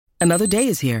Another day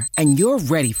is here, and you're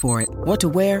ready for it. What to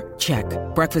wear? Check.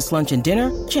 Breakfast, lunch, and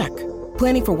dinner? Check.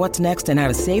 Planning for what's next and how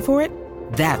to save for it?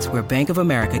 That's where Bank of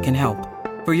America can help.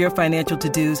 For your financial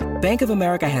to-dos, Bank of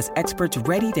America has experts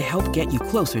ready to help get you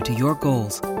closer to your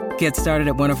goals. Get started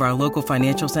at one of our local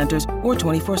financial centers or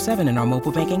 24/7 in our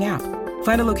mobile banking app.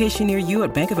 Find a location near you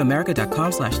at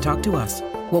bankofamerica.com/talktous.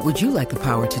 What would you like the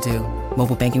power to do?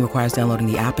 Mobile banking requires downloading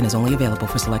the app and is only available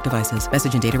for select devices.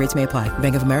 Message and data rates may apply.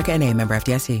 Bank of America N.A., member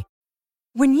FDIC.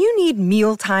 When you need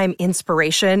mealtime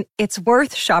inspiration, it's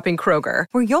worth shopping Kroger,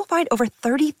 where you'll find over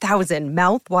 30,000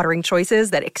 mouth-watering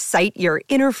choices that excite your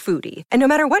inner foodie. And no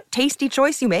matter what tasty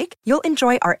choice you make, you'll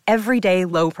enjoy our everyday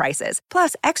low prices,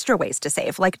 plus extra ways to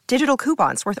save, like digital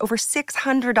coupons worth over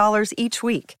 $600 each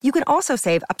week. You can also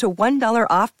save up to $1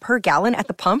 off per gallon at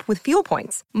the pump with fuel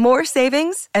points. More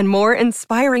savings and more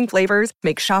inspiring flavors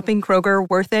make shopping Kroger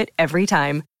worth it every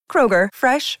time. Kroger,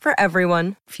 fresh for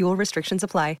everyone. Fuel restrictions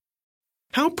apply.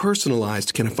 How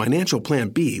personalized can a financial plan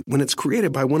be when it's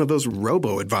created by one of those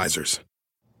robo-advisors?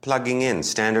 Plugging in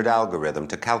standard algorithm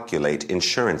to calculate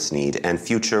insurance need and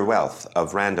future wealth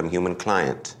of random human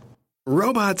client.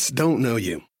 Robots don't know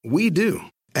you. We do.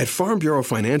 At Farm Bureau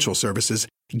Financial Services,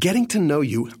 getting to know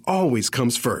you always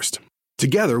comes first.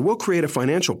 Together, we'll create a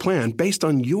financial plan based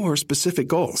on your specific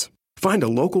goals. Find a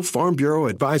local Farm Bureau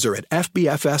advisor at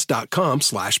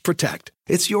fbfs.com/protect.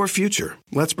 It's your future.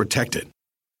 Let's protect it.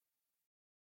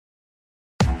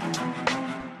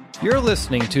 You're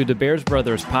listening to the Bears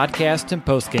Brothers podcast and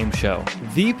postgame show,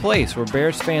 the place where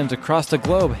Bears fans across the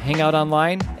globe hang out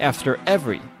online after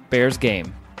every Bears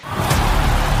game.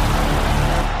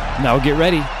 Now get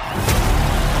ready,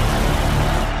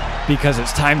 because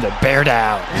it's time to bear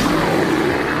down.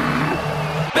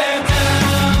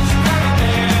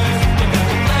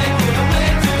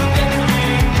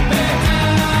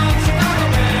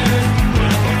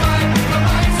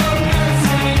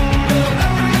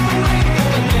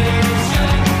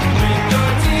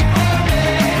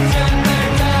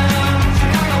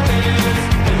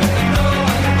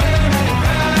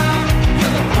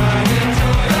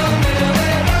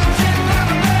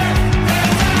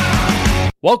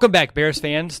 Welcome back, Bears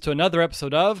fans, to another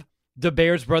episode of the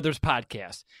Bears Brothers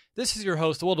podcast. This is your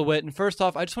host, Will DeWitt, and first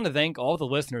off, I just want to thank all the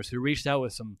listeners who reached out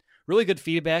with some really good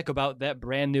feedback about that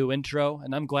brand new intro,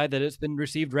 and I'm glad that it's been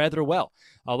received rather well.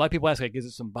 A lot of people ask, like, is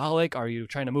it symbolic? Are you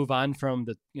trying to move on from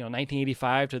the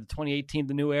 1985 to the 2018,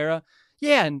 the new era?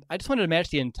 Yeah, and I just wanted to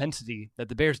match the intensity that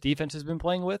the Bears defense has been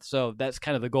playing with, so that's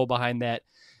kind of the goal behind that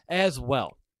as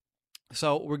well.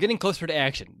 So we're getting closer to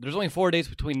action. There's only 4 days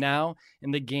between now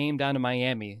and the game down in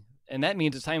Miami, and that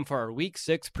means it's time for our Week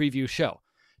 6 preview show.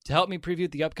 To help me preview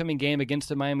the upcoming game against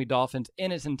the Miami Dolphins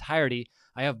in its entirety,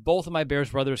 I have both of my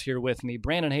Bears brothers here with me,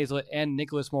 Brandon Hazlett and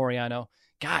Nicholas Moriano.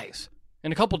 Guys,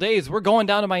 in a couple days, we're going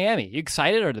down to Miami. You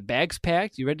excited? Are the bags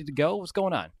packed? You ready to go? What's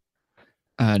going on?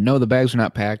 No, the bags are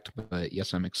not packed, but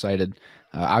yes, I'm excited,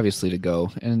 obviously, to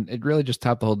go. And it really just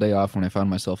topped the whole day off when I found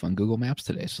myself on Google Maps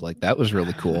today. So, that was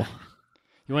really cool.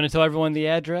 You want to tell everyone the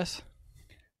address?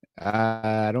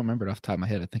 I don't remember it off the top of my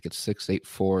head. I think it's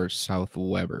 684 South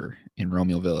Weber in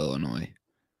Romeoville, Illinois.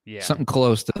 Yeah. Something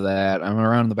close to that. I'm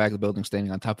around in the back of the building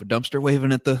standing on top of a dumpster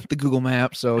waving at the Google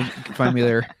Map, so you can find me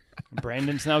there.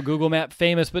 Brandon's now Google Map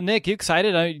famous. But, Nick, you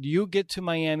excited? You get to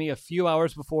Miami a few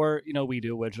hours before we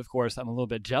do, which, of course, I'm a little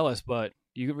bit jealous. But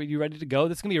you ready to go?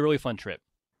 This is going to be a really fun trip.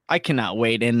 I cannot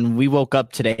wait. And we woke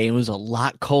up today and it was a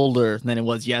lot colder than it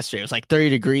was yesterday. It was like 30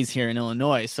 degrees here in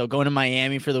Illinois. So going to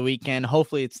Miami for the weekend,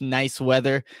 hopefully it's nice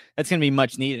weather. That's going to be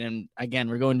much needed. And again,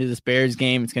 we're going to this Bears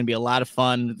game. It's going to be a lot of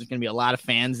fun. There's going to be a lot of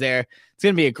fans there. It's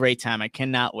going to be a great time. I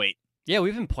cannot wait. Yeah,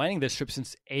 we've been planning this trip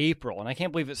since April, and I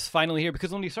can't believe it's finally here,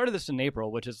 because when we started this in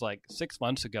April, which is like 6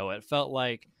 months ago, it felt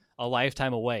like a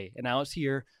lifetime away, and now it's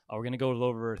here. We're going to go with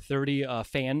over 30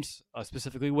 fans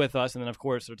specifically with us, and then, of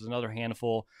course, there's another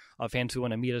handful of fans who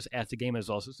want to meet us at the game as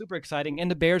well, so super exciting.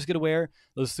 And the Bears get to wear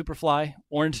those Superfly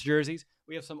orange jerseys.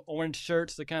 We have some orange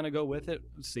shirts that kind of go with it.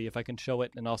 Let's see if I can show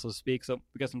it and also speak. So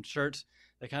we got some shirts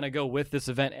that kind of go with this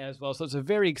event as well. So it's a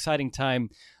very exciting time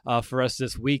for us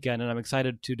this weekend, and I'm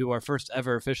excited to do our first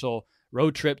ever official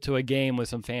road trip to a game with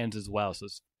some fans as well. So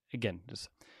it's, again, just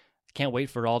can't wait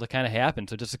for it all to kind of happen.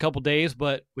 So just a couple days,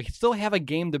 but we still have a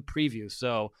game to preview.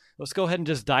 So let's go ahead and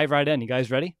just dive right in. You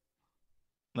guys ready?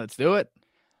 Let's do it.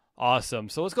 Awesome.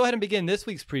 So let's go ahead and begin this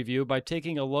week's preview by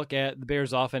taking a look at the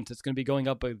Bears offense. It's going to be going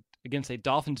up against a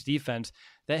Dolphins defense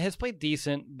that has played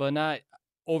decent, but not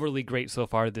overly great so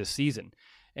far this season.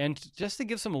 And just to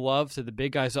give some love to the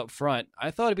big guys up front,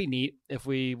 I thought it'd be neat if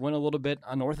we went a little bit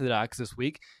unorthodox this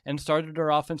week and started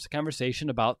our offensive conversation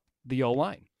about the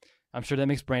O-line. I'm sure that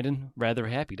makes Brandon rather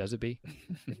happy, does it, B?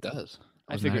 It does.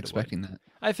 I was figured not expecting that.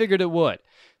 I figured it would.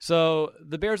 So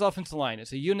the Bears' offensive line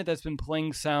is a unit that's been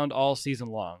playing sound all season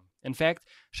long. In fact,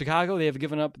 Chicago, they have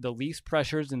given up the least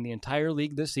pressures in the entire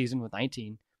league this season with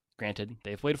 19. Granted,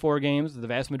 they've played 4 games. The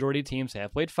vast majority of teams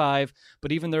have played 5,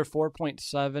 but even their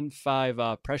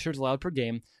 4.75 pressures allowed per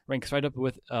game ranks right up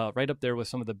there with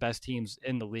some of the best teams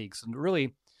in the league. So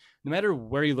really, no matter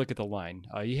where you look at the line,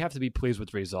 you have to be pleased with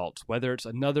the results. Whether it's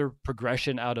another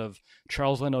progression out of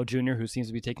Charles Leno Jr., who seems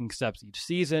to be taking steps each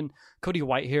season, Cody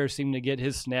Whitehair seeming to get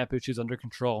his snap issues under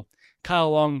control,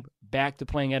 Kyle Long back to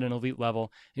playing at an elite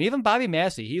level, and even Bobby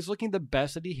Massey, he's looking the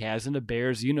best that he has in a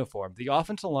Bears uniform. The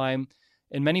offensive line,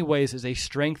 in many ways, is a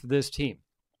strength of this team.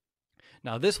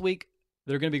 Now, this week,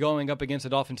 they're going to be going up against a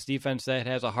Dolphins defense that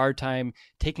has a hard time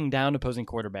taking down opposing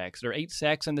quarterbacks. Their 8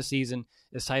 sacks in the season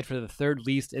is tied for the 3rd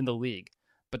least in the league.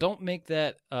 But don't make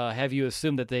that have you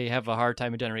assume that they have a hard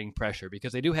time generating pressure,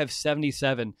 because they do have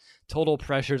 77 total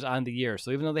pressures on the year.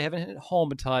 So even though they haven't hit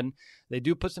home a ton, they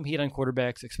do put some heat on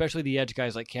quarterbacks, especially the edge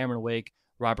guys like Cameron Wake,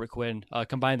 Robert Quinn.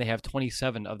 Combined, they have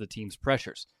 27 of the team's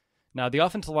pressures. Now, the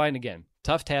offensive line, again,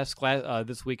 tough task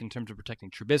this week in terms of protecting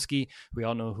Trubisky. We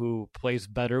all know who plays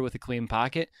better with a clean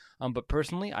pocket. But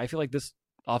personally, I feel like this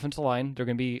offensive line, they're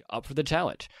going to be up for the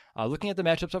challenge. Looking at the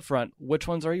matchups up front, which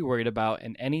ones are you worried about,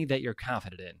 and any that you're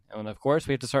confident in? And, of course,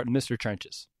 we have to start in Mr.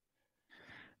 Trenches.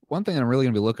 One thing I'm really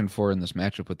going to be looking for in this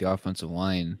matchup with the offensive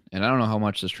line, and I don't know how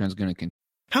much this trend's going to continue.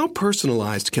 How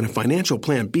personalized can a financial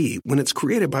plan be when it's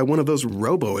created by one of those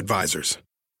robo-advisors?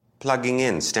 Plugging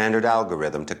in standard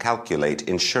algorithm to calculate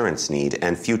insurance need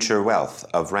and future wealth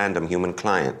of random human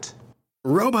client.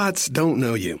 Robots don't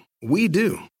know you. We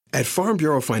do. At Farm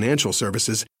Bureau Financial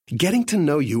Services, getting to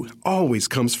know you always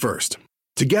comes first.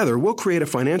 Together, we'll create a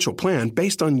financial plan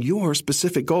based on your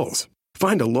specific goals.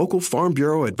 Find a local Farm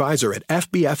Bureau advisor at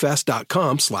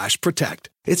fbfs.com/protect.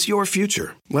 It's your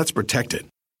future. Let's protect it.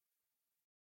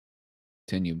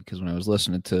 Because when I was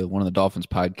listening to one of the Dolphins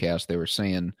podcasts, they were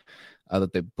saying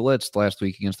that they blitzed last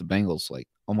week against the Bengals like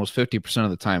almost 50%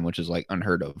 of the time, which is like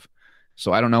unheard of.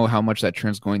 So I don't know how much that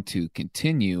trend's going to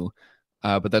continue,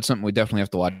 but that's something we definitely have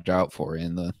to watch out for.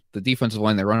 And the defensive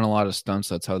line, they run a lot of stunts.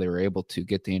 That's how they were able to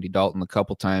get to Andy Dalton a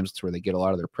couple times. It's where they get a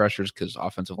lot of their pressures because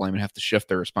offensive linemen have to shift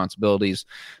their responsibilities.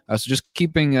 So just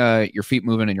keeping your feet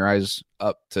moving and your eyes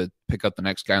up to pick up the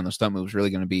next guy on the stunt move is really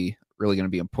going to be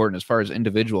important. As far as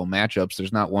individual matchups,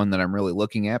 there's not one that I'm really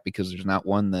looking at because there's not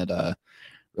one that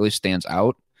really stands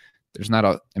out.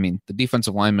 The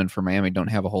defensive linemen for Miami don't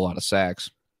have a whole lot of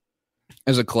sacks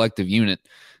as a collective unit.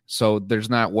 So there's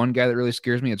not one guy that really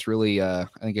scares me. It's really, I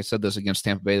think I said this against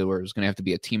Tampa Bay, where it was going to have to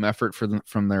be a team effort for them,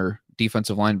 from their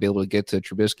defensive line to be able to get to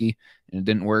Trubisky, and it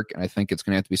didn't work. And I think it's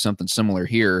going to have to be something similar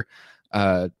here.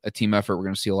 A team effort. We're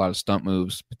going to see a lot of stunt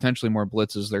moves, potentially more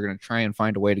blitzes. They're going to try and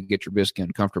find a way to get Trubisky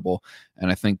uncomfortable. And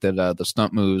I think that the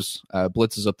stunt moves,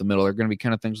 blitzes up the middle, are going to be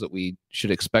kind of things that we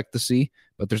should expect to see,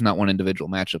 but there's not one individual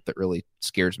matchup that really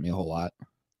scares me a whole lot.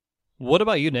 What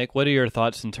about you, Nick? What are your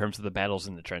thoughts in terms of the battles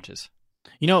in the trenches?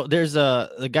 You know, there's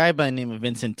a guy by the name of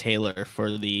Vincent Taylor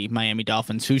for the Miami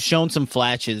Dolphins who's shown some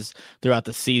flashes throughout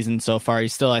the season so far.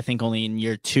 He's still, I think, only in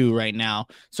year 2 right now.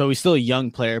 So he's still a young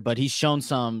player, but he's shown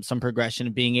some progression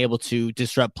of being able to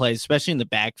disrupt plays, especially in the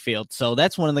backfield. So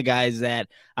that's one of the guys that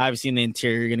obviously in the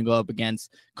interior you're going to go up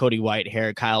against Cody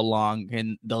Whitehair, Kyle Long,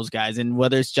 and those guys. And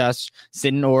whether it's Josh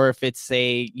Sitton or if it's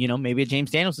maybe a James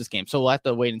Daniels this game. So we'll have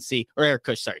to wait and see. Or Eric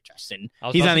Kush, sorry, Josh Sitton.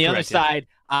 He's on the other side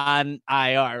on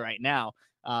IR right now,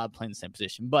 playing the same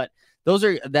position. But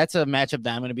that's a matchup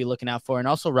that I'm going to be looking out for. And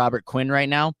also Robert Quinn right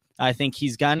now. I think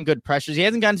he's gotten good pressures. He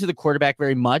hasn't gotten to the quarterback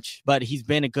very much, but he's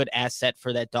been a good asset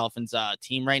for that Dolphins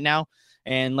team right now.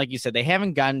 And like you said, they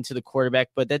haven't gotten to the quarterback,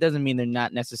 but that doesn't mean they're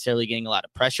not necessarily getting a lot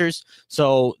of pressures.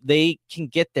 So they can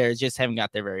get there, just haven't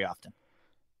got there very often.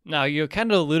 Now, you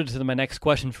kind of alluded to my next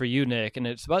question for you, Nick, and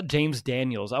it's about James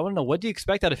Daniels. I want to know, what do you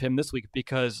expect out of him this week?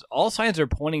 Because all signs are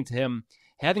pointing to him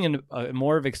having a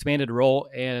more of expanded role,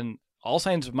 and all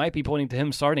signs might be pointing to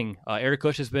him starting. Eric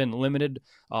Kush has been limited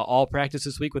all practice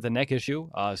this week with a neck issue.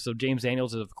 So James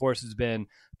Daniels, of course, has been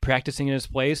practicing in his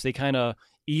place. They kind of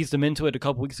eased him into it a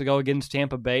couple weeks ago against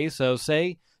Tampa Bay. So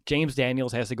say James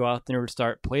Daniels has to go out there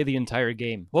and play the entire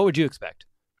game. What would you expect?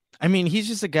 I mean, he's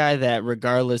just a guy that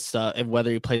regardless of whether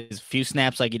he plays a few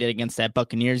snaps like he did against that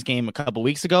Buccaneers game a couple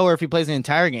weeks ago, or if he plays the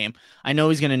entire game, I know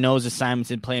he's going to know his assignments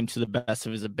and play him to the best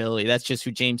of his ability. That's just who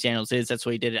James Daniels is. That's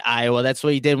what he did at Iowa. That's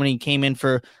what he did when he came in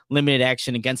for limited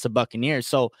action against the Buccaneers.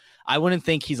 So I wouldn't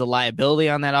think he's a liability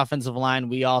on that offensive line.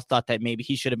 We all thought that maybe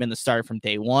he should have been the starter from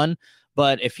day one,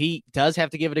 But if he does have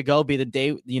to give it a go, be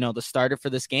the starter for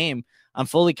this game, I'm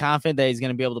fully confident that he's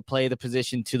going to be able to play the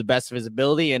position to the best of his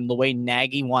ability and the way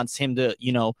Nagy wants him to,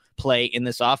 play in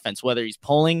this offense, whether he's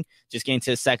pulling, just getting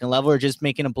to the second level, or just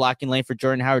making a blocking lane for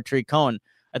Jordan Howard, Tariq Cohen.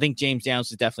 I think James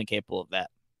Downs is definitely capable of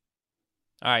that.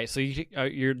 All right, so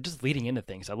you're just leading into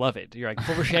things. I love it. You're like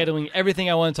foreshadowing everything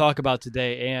I want to talk about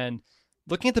today. And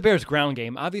looking at the Bears' ground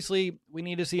game, obviously we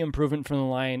need to see improvement from the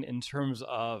line in terms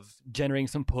of generating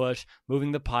some push,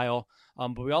 moving the pile.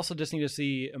 But we also just need to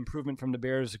see improvement from the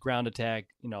Bears' ground attack,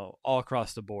 all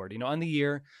across the board. On the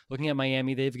year, looking at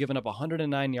Miami, they've given up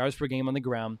 109 yards per game on the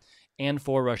ground and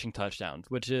 4 rushing touchdowns,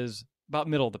 which is about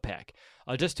middle of the pack.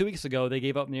 Just 2 weeks ago, they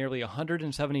gave up nearly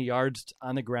 170 yards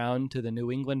on the ground to the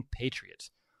New England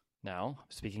Patriots. Now,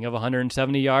 speaking of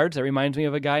 170 yards, that reminds me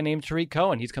of a guy named Tariq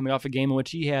Cohen. He's coming off a game in which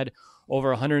he had over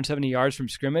 170 yards from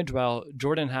scrimmage, while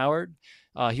Jordan Howard,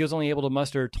 he was only able to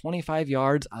muster 25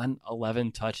 yards on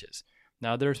 11 touches.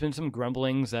 Now, there's been some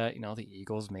grumblings that, the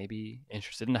Eagles may be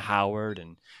interested in Howard,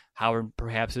 and Howard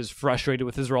perhaps is frustrated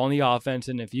with his role in the offense.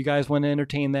 And if you guys want to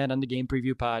entertain that on the Game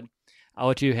Preview Pod, I'll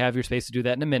let you have your space to do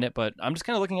that in a minute, but I'm just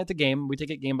kind of looking at the game. We take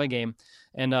it game by game.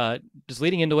 And just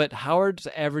leading into it, Howard's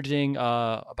averaging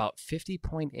about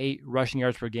 50.8 rushing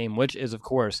yards per game, which is, of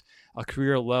course, a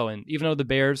career low. And even though the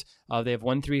Bears, they have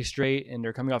won 3 straight, and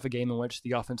they're coming off a game in which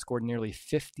the offense scored nearly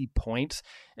 50 points,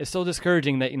 it's still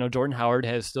discouraging that, Jordan Howard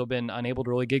has still been unable to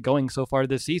really get going so far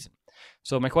this season.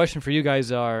 So my question for you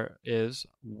guys is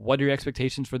what are your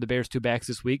expectations for the Bears 2 backs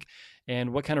this week,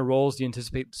 and what kind of roles do you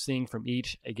anticipate seeing from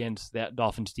each against that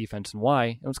Dolphins defense, and why?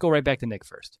 And let's go right back to Nick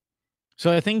first.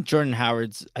 So I think Jordan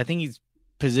Howard's, he's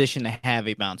positioned to have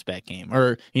a bounce back game,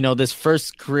 or this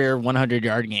first career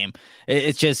 100-yard game.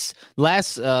 It's just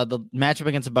the matchup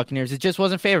against the Buccaneers, it just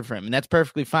wasn't favored for him, and that's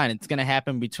perfectly fine. It's going to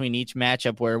happen between each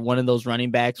matchup where one of those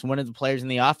running backs, one of the players in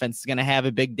the offense is going to have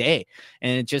a big day,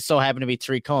 and it just so happened to be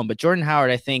Tariq Cohen. But Jordan Howard,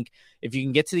 I think if you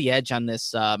can get to the edge on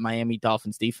this Miami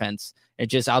Dolphins defense and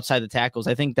just outside the tackles,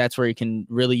 I think that's where you can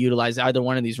really utilize either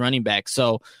one of these running backs.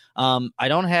 So I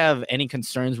don't have any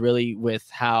concerns really with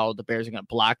how the Bears are going to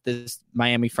block this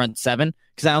Miami front 7,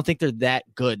 because I don't think they're that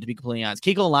good, to be completely honest.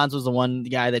 Kiko Alonso is the one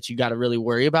guy that you got to really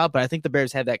worry about, but I think the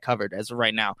Bears have that covered as of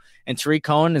right now. And Tariq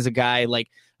Cohen is a guy like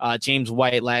James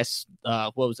White last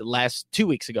 2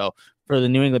 weeks ago for the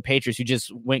New England Patriots, who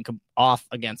just went off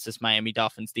against this Miami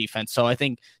Dolphins defense. So I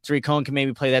think Tariq Cohen can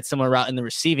maybe play that similar route in the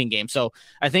receiving game. So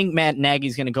I think Matt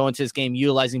Nagy's going to go into this game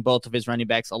utilizing both of his running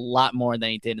backs a lot more than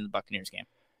he did in the Buccaneers game.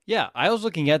 Yeah, I was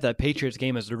looking at that Patriots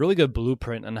game as a really good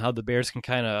blueprint on how the Bears can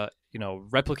kind of,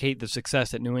 replicate the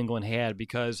success that New England had,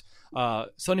 because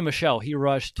Sonny Michel, he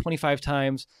rushed 25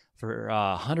 times for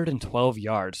 112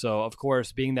 yards. So, of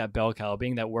course, being that bell cow,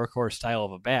 being that workhorse style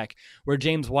of a back, where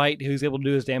James White, who's able to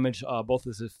do his damage both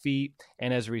with his feet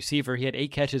and as a receiver, he had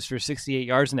 8 catches for 68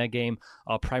 yards in that game,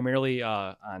 primarily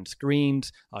on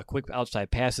screens, quick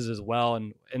outside passes as well.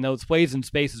 And those plays in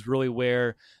space is really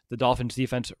where the Dolphins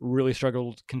defense really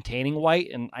struggled containing White,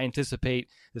 and I anticipate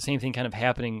the same thing kind of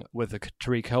happening with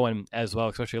Tariq Cohen as well,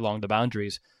 especially along the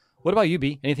boundaries. What about you,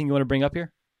 B? Anything you want to bring up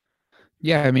here?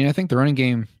 Yeah, I mean, I think the running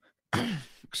game,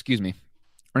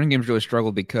 running games really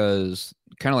struggle because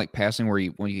kind of like passing, where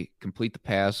when you complete the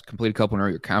pass, complete a couple and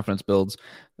your confidence builds.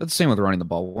 That's the same with running the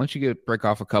ball. Once you break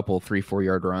off a couple 3-4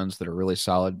 yard runs that are really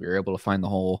solid, you're able to find the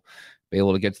hole, be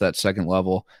able to get to that second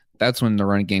level. That's when the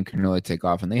running game can really take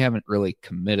off, and they haven't really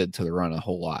committed to the run a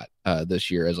whole lot this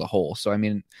year as a whole. So I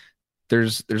mean,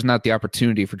 there's not the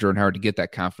opportunity for Jordan Howard to get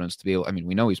that confidence to be able. I mean,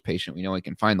 we know he's patient, we know he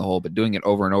can find the hole, but doing it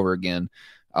over and over again,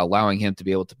 allowing him to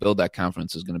be able to build that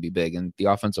confidence is going to be big. And the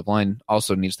offensive line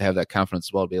also needs to have that confidence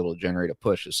as well to be able to generate a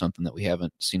push, is something that we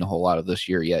haven't seen a whole lot of this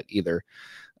year yet either.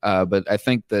 But I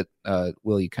think that,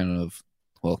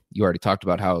 Will, you already talked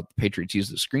about how the Patriots use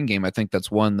the screen game. I think that's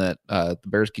one that the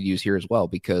Bears could use here as well,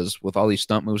 because with all these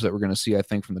stunt moves that we're going to see, I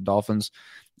think, from the Dolphins,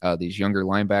 these younger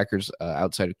linebackers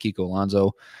outside of Kiko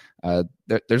Alonso,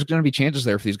 there's going to be chances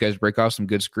there for these guys to break off some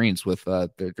good screens. With they're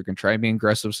going to try and be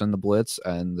aggressive, send the blitz,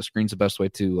 and the screen's the best way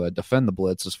to defend the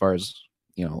blitz as far as,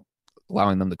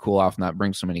 allowing them to cool off, not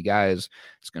bring so many guys.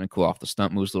 It's going to cool off the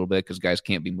stunt moves a little bit because guys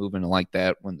can't be moving like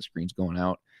that when the screen's going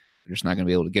out. They're just not going to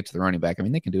be able to get to the running back. I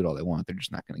mean, they can do it all they want. They're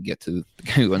just not going to get to the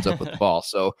guy who ends up with the ball.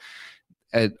 So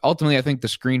ultimately, I think the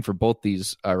screen for both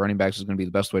these running backs is going to be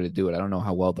the best way to do it. I don't know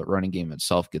how well the running game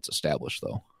itself gets established,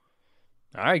 though.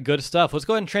 All right, good stuff. Let's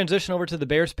go ahead and transition over to the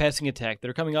Bears passing attack.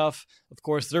 They're coming off, of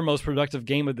course, their most productive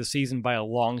game of the season by a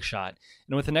long shot.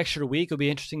 And with an extra week, it'll be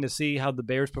interesting to see how the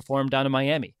Bears perform down in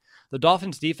Miami. The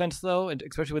Dolphins defense, though, and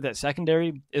especially with that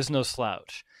secondary, is no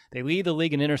slouch. They lead the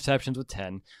league in interceptions with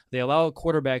 10. They allow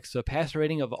quarterbacks a passer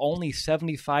rating of only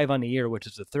 75 on the year, which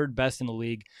is the third best in the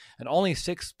league, and only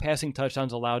 6 passing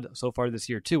touchdowns allowed so far this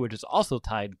year too, which is also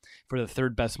tied for the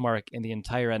third best mark in the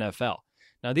entire NFL.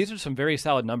 Now, these are some very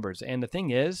solid numbers, and the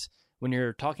thing is, when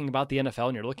you're talking about the NFL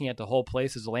and you're looking at the whole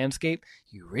place as a landscape,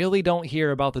 you really don't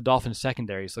hear about the Dolphins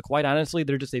secondary. So quite honestly,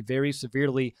 they're just a very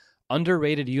severely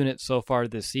underrated unit so far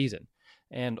this season.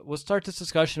 And we'll start this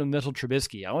discussion with Mitchell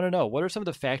Trubisky. I want to know, what are some of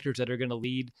the factors that are going to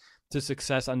lead to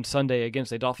success on Sunday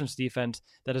against a Dolphins defense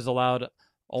that has allowed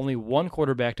only one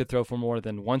quarterback to throw for more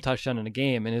than one touchdown in a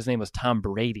game, and his name was Tom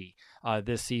Brady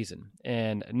this season.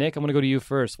 And Nick, I'm going to go to you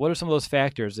first. What are some of those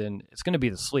factors? And it's going to be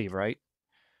the sleeve, right?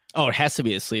 Oh, it has to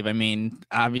be a sleeve. I mean,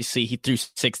 obviously he threw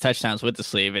 6 touchdowns with the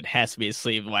sleeve. It has to be a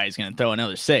sleeve. Why he's going to throw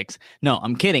another 6? No,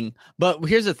 I'm kidding. But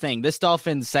here's the thing. This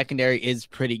Dolphins secondary is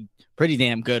pretty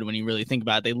damn good when you really think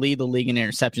about it. They lead the league in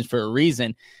interceptions for a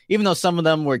reason, even though some of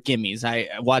them were gimmies.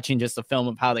 Watching just the film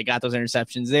of how they got those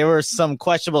interceptions, there were some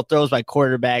questionable throws by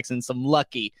quarterbacks and some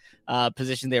lucky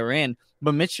position they were in.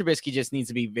 But Mitch Trubisky just needs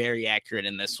to be very accurate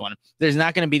in this one. There's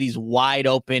not going to be these wide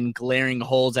open, glaring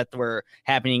holes that were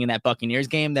happening in that Buccaneers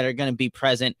game that are going to be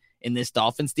present in this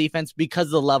Dolphins defense because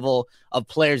of the level of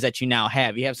players that you now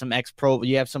have. You have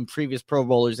some previous Pro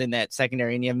Bowlers in that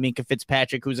secondary, and you have Minkah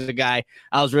Fitzpatrick, who's a guy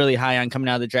I was really high on coming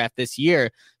out of the draft this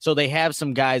year. So they have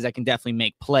some guys that can definitely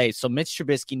make plays. So Mitch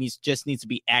Trubisky needs to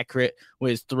be accurate with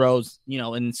his throws,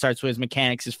 and it starts with his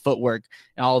mechanics, his footwork,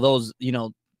 and all those,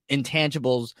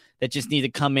 intangibles that just need to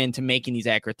come into making these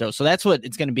accurate throws. So that's what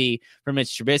it's going to be for Mitch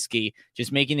Trubisky,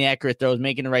 just making the accurate throws,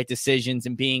 making the right decisions,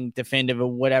 and being definitive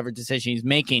of whatever decision he's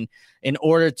making in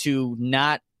order to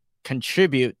not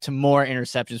contribute to more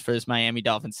interceptions for this Miami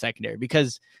Dolphins secondary,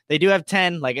 because they do have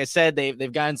 10. Like I said,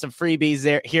 they've gotten some freebies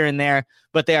there, here and there,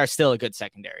 but they are still a good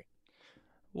secondary.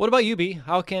 What about you, B?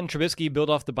 How can Trubisky build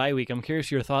off the bye week? I'm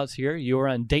curious your thoughts here. You were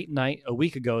on date night a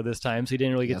week ago this time, so you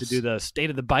didn't really get to do the state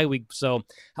of the bye week. So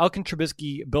how can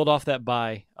Trubisky build off that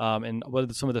bye, and what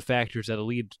are some of the factors that will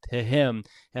lead to him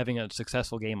having a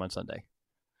successful game on Sunday?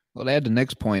 Well, to add to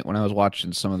Nick's point, when I was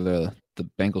watching some of the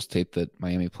Bengals tape that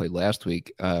Miami played last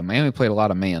week, Miami played a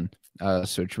lot of man.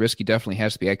 So Trubisky definitely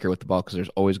has to be accurate with the ball because there's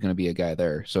always going to be a guy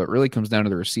there. So it really comes down to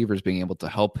the receivers being able to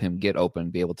help him get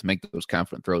open, be able to make those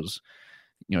confident throws.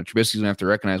 Trubisky's going to have to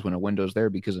recognize when a window's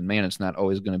there because in man, it's not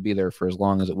always going to be there for as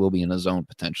long as it will be in a zone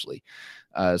potentially.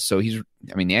 So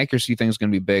the accuracy thing is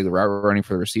going to be big. The route running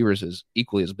for the receivers is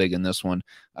equally as big in this one.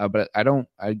 But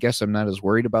I guess I'm not as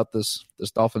worried about this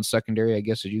Dolphins secondary, I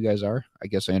guess, as you guys are. I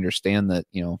guess I understand that,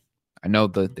 I know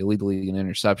that they lead the league in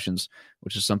interceptions,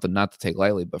 which is something not to take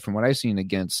lightly. But from what I seen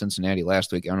against Cincinnati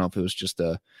last week, I don't know if it was just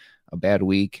a bad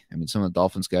week. I mean, some of the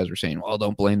Dolphins guys were saying, well,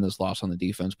 don't blame this loss on the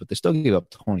defense, but they still gave up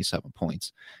 27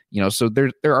 points. So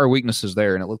there are weaknesses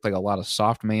there, and it looked like a lot of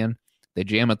soft man. They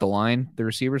jam at the line, the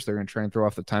receivers. They're going to try and throw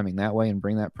off the timing that way and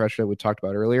bring that pressure that we talked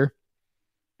about earlier.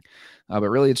 But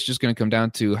really, it's just going to come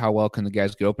down to how well can the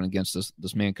guys get open against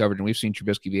this man coverage. And we've seen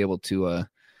Trubisky be able to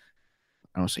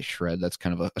I don't want to say shred, that's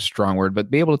kind of a strong word,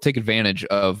 but be able to take advantage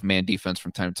of man defense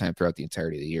from time to time throughout the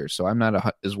entirety of the year. So I'm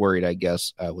not as worried, I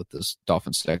guess, with this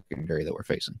Dolphins secondary that we're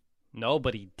facing. No,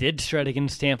 but he did shred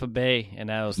against Tampa Bay, and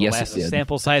that was the last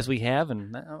sample size we have,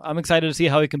 and I'm excited to see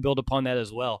how he can build upon that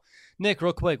as well. Nick,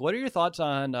 real quick, what are your thoughts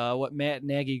on what Matt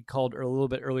Nagy called a little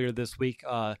bit earlier this week,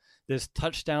 this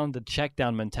touchdown to check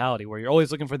down mentality, where you're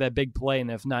always looking for that big play, and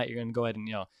if not, you're going to go ahead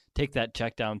and take that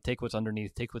check down, take what's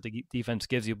underneath, take what the defense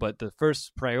gives you, but the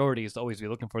first priority is to always be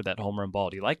looking for that home run ball.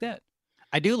 Do you like that?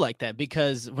 I do like that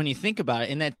because when you think about it,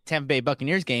 in that Tampa Bay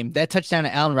Buccaneers game, that touchdown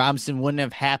to Allen Robinson wouldn't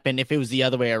have happened if it was the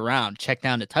other way around, check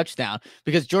down to touchdown,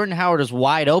 because Jordan Howard was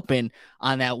wide open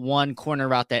on that one corner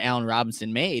route that Allen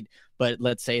Robinson made. But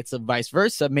let's say it's a vice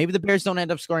versa. Maybe the Bears don't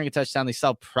end up scoring a touchdown. They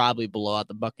still probably blow out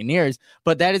the Buccaneers,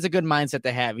 but that is a good mindset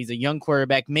to have. He's a young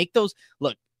quarterback. Make those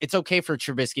look. It's okay for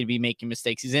Trubisky to be making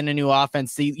mistakes. He's in a new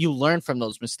offense. You learn from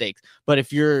those mistakes. But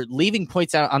if you're leaving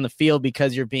points out on the field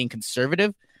because you're being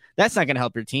conservative, that's not going to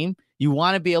help your team. You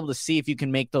want to be able to see if you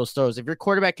can make those throws. If your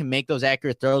quarterback can make those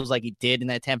accurate throws like he did in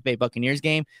that Tampa Bay Buccaneers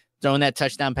game, throwing that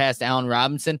touchdown pass to Allen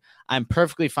Robinson, I'm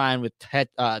perfectly fine with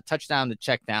touchdown to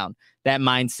check down, that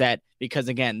mindset, because,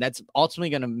 again, that's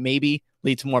ultimately going to maybe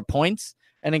lead to more points.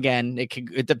 And, again,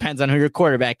 it depends on who your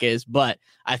quarterback is, but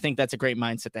I think that's a great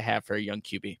mindset to have for a young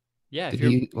QB. Yeah,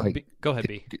 go ahead,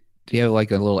 B. Do you have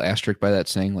like a little asterisk by that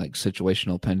saying like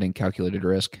situational pending calculated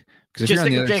risk? Because just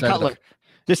think of Jay Cutler.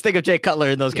 Just think of Jay Cutler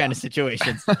in those kind of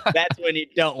situations. That's when you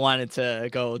don't want it to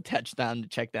go touchdown to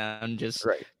check down. Just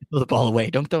throw the ball away.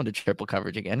 Don't throw into triple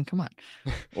coverage again. Come on.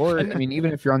 Or, I mean,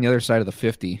 even if you're on the other side of the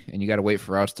 50 and you got to wait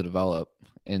for routes to develop,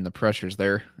 and the pressure's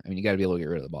there, I mean, you got to be able to get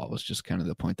rid of the ball. Was just kind of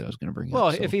the point that I was going to bring well,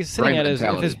 up. So, if he's sitting at his,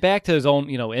 if his back to his own,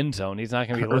 end zone, he's not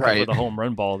going to be looking for the home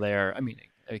run ball there. I mean,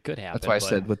 it could happen. That's why I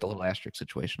said with the little asterisk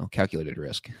situational, calculated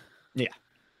risk. Yeah.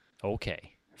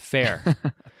 Okay. Fair.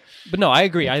 But no, I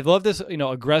agree. I love this,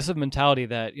 aggressive mentality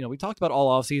that, we talked about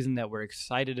all offseason, that we're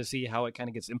excited to see how it kind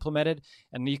of gets implemented.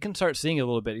 And you can start seeing it a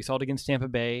little bit. You saw it against Tampa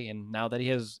Bay, and now that he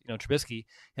has, Trubisky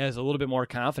has a little bit more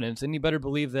confidence. And you better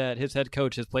believe that his head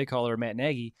coach, his play caller, Matt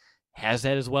Nagy, has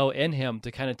that as well in him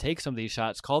to kind of take some of these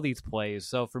shots, call these plays.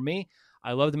 So for me,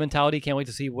 I love the mentality. Can't wait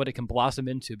to see what it can blossom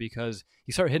into, because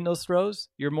you start hitting those throws,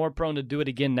 you're more prone to do it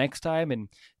again next time, and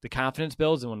the confidence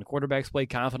builds. And when the quarterbacks play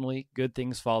confidently, good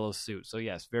things follow suit. So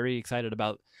yes, very excited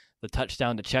about the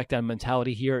touchdown to check down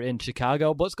mentality here in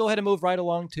Chicago. But let's go ahead and move right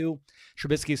along to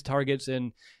Trubisky's targets.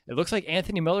 And it looks like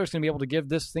Anthony Miller is going to be able to give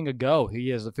this thing a go. He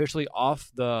is officially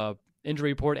off the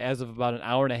injury report as of about an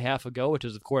hour and a half ago, which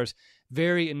is, of course,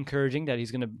 very encouraging that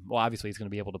he's going to, obviously he's going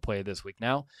to be able to play this week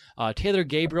now. Taylor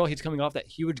Gabriel, he's coming off that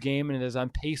huge game and is on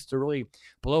pace to really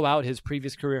blow out his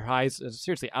previous career highs.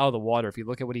 Seriously out of the water. If you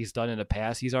look at what he's done in the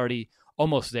past, he's already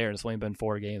almost there, and it's only been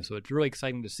 4 games. So it's really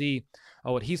exciting to see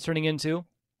what he's turning into.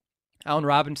 Allen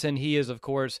Robinson, he is, of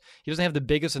course, he doesn't have the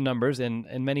biggest of numbers, and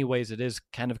in many ways it is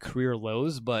kind of career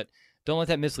lows, but don't let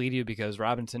that mislead you, because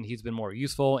Robinson, he's been more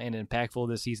useful and impactful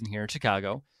this season here in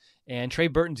Chicago. And Trey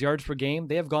Burton's yards per game,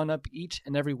 they have gone up each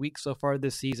and every week so far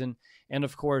this season. And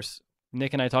of course,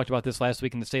 Nick and I talked about this last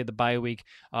week in the state of the bye week.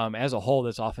 As a whole,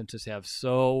 this offense just have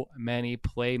so many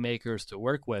playmakers to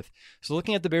work with. So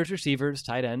looking at the Bears receivers,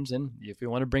 tight ends, and if you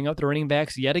want to bring up the running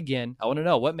backs yet again, I want to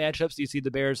know, what matchups do you see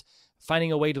the Bears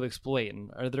finding a way to exploit?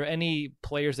 And are there any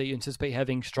players that you anticipate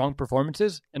having strong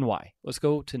performances, and why? Let's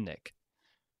go to Nick.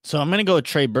 So I'm going to go with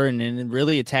Trey Burton and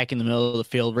really attacking the middle of the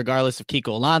field, regardless if Kiko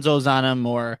Alonso's on him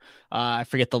or I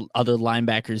forget the other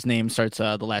linebacker's name. Starts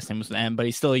the last name was an M, but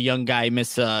he's still a young guy. He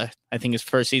missed I think his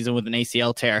first season with an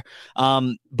ACL tear.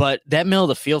 But that middle of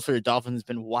the field for the Dolphins has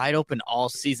been wide open all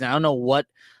season. I don't know what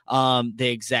the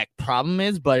exact problem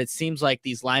is, but it seems like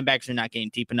these linebackers are not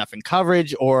getting deep enough in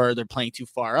coverage, or they're playing too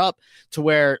far up to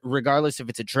where, regardless if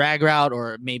it's a drag route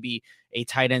or maybe a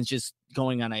tight end's just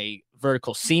going on a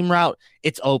vertical seam route,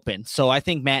 it's open. So I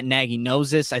think Matt Nagy knows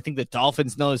this. I think the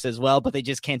Dolphins know this as well, but they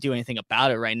just can't do anything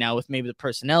about it right now with maybe the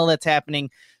personnel that's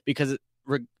happening, because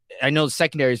I know the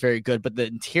secondary is very good, but the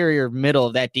interior middle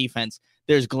of that defense,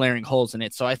 there's glaring holes in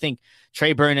it. So I think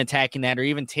Trey Burton attacking that, or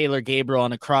even Taylor Gabriel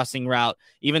on a crossing route,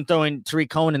 even throwing Tariq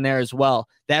Cohen in there as well,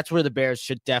 that's where the Bears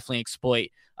should definitely exploit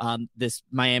this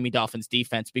Miami Dolphins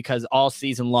defense, because all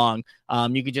season long,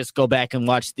 you could just go back and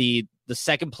watch the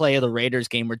second play of the Raiders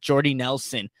game where Jordy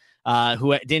Nelson,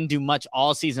 who didn't do much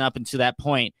all season up until that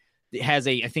point, has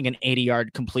I think an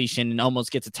 80-yard completion and almost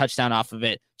gets a touchdown off of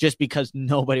it, just because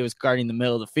nobody was guarding the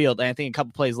middle of the field. And I think a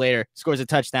couple plays later scores a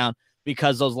touchdown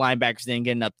because those linebackers didn't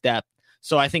get enough depth.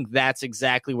 So I think that's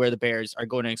exactly where the Bears are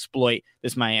going to exploit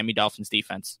this Miami Dolphins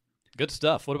defense. Good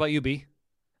stuff. What about you, B?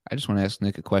 I just want to ask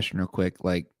Nick a question real quick.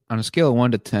 Like, on a scale of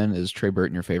 1 to 10, is Trey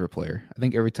Burton your favorite player? I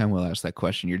think every time we'll ask that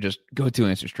question, your just go-to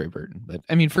answer is Trey Burton. But,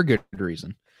 I mean, for good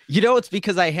reason. It's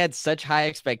because I had such high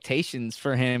expectations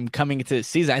for him coming into the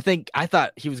season. I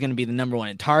thought he was going to be the number one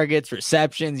in targets,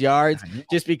 receptions, yards,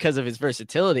 just because of his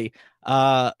versatility.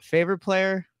 Favorite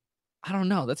player? I don't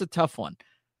know. That's a tough one.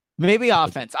 Maybe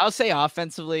offense. I'll say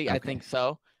offensively. Okay. I think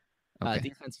so. Okay.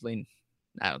 Defensively,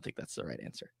 I don't think that's the right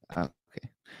answer. Okay.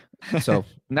 So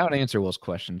now to answer Will's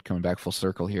question, coming back full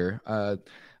circle here.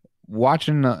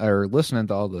 Watching or listening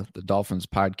to all the Dolphins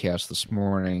podcasts this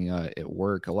morning at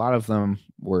work, a lot of them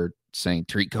were saying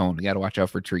Tariq Cohen. You got to watch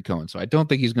out for Tariq Cohen. So I don't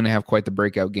think he's going to have quite the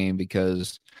breakout game,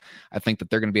 because I think that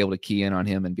they're going to be able to key in on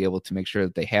him and be able to make sure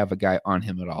that they have a guy on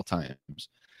him at all times.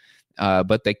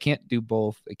 But they can't do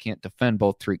both. They can't defend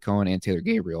both Tariq Cohen and Taylor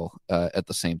Gabriel at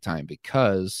the same time,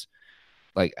 because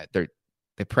like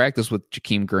they practice with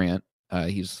Jakeem Grant.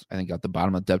 He's, I think, at the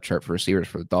bottom of the depth chart for receivers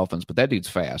for the Dolphins, but that dude's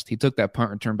fast. He took that punt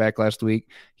return back last week.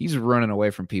 He's running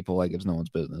away from people like it's no one's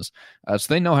business. So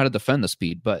they know how to defend the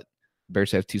speed, but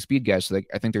Bears have 2 speed guys, so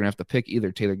I think they're going to have to pick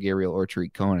either Taylor Gabriel or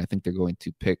Tariq Cohen. I think they're going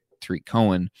to pick Tariq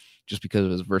Cohen just because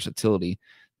of his versatility.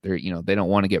 They don't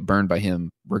want to get burned by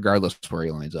him regardless of where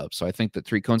he lines up. So I think that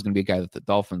Tariq Cohen's going to be a guy that the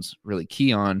Dolphins really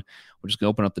key on, which is going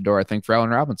to open up the door, I think, for Allen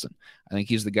Robinson. I think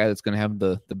he's the guy that's going to have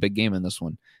the big game in this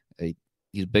one.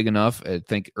 He's big enough. I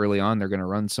think early on they're going to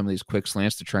run some of these quick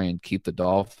slants to try and keep the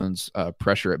Dolphins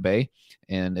pressure at bay.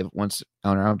 And once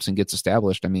Allen Robinson gets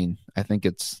established, I mean, I think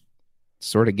it's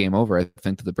sort of game over. I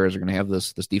think that the Bears are going to have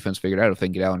this defense figured out if they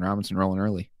can get Allen Robinson rolling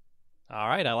early. All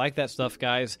right, I like that stuff,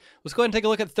 guys. Let's go ahead and take a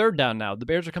look at third down now. The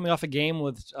Bears are coming off a game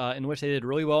in which they did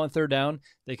really well on third down.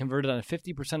 They converted on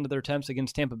 50% of their attempts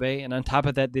against Tampa Bay, and on top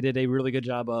of that, they did a really good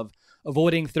job of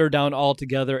avoiding third down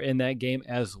altogether in that game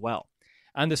as well.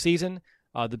 On the season,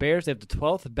 the Bears have the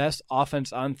 12th best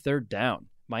offense on third down.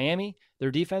 Miami,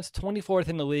 their defense, 24th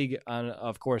in the league on,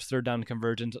 of course, third down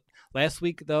conversions. Last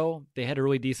week, though, they had a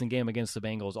really decent game against the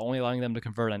Bengals, only allowing them to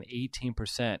convert on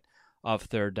 18% of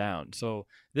third down. So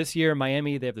this year,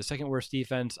 Miami, they have the second worst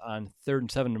defense on 3rd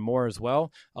and 7 and more as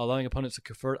well, allowing opponents to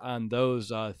convert on those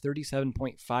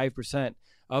 37.5%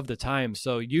 of the time.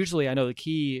 So usually, I know the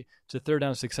key to third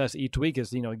down success each week is,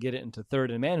 get it into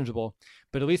third and manageable,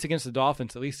 but at least against the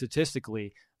Dolphins, at least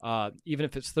statistically, even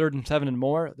if it's 3rd and 7 and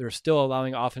more, they're still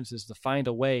allowing offenses to find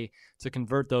a way to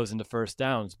convert those into first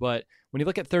downs. But when you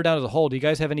look at third down as a whole, do you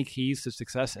guys have any keys to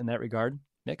success in that regard?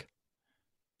 Nick?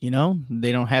 They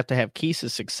don't have to have keys to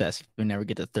success if we never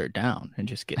get to third down and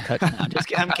just get touchdowns.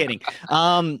 I'm kidding.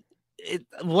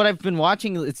 What I've been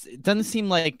watching, it doesn't seem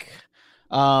like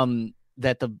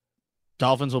that the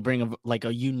Dolphins will bring a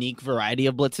unique variety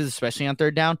of blitzes, especially on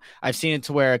third down. I've seen it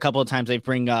to where a couple of times they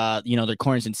bring their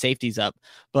corners and safeties up,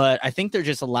 but I think they're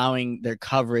just allowing their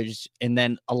coverage and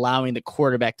then allowing the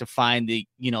quarterback to find the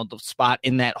spot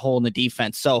in that hole in the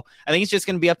defense. So I think it's just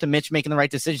going to be up to Mitch making the right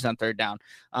decisions on third down.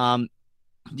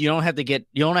 You don't have to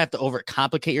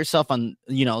overcomplicate yourself on,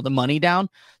 the money down.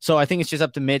 So I think it's just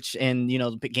up to Mitch and,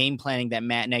 the game planning that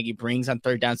Matt Nagy brings on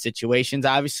third down situations.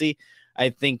 Obviously,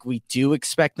 I think we do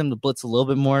expect them to blitz a little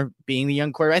bit more being the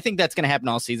young quarterback. I think that's going to happen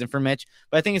all season for Mitch,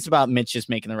 but I think it's about Mitch just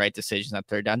making the right decisions on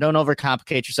third down. Don't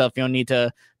overcomplicate yourself. You don't need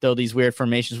to throw these weird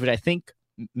formations, which I think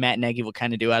Matt Nagy will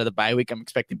kind of do out of the bye week. I'm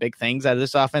expecting big things out of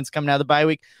this offense coming out of the bye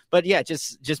week, but yeah,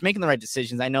 just making the right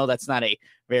decisions. I know that's not a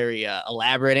very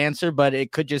elaborate answer, but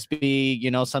it could just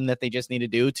be, something that they just need to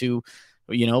do to,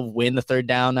 win the third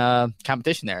down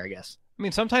competition there, I guess. I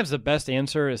mean, sometimes the best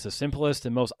answer is the simplest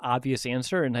and most obvious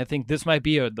answer, and I think this might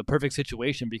be the perfect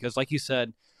situation because, like you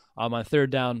said, on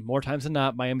third down, more times than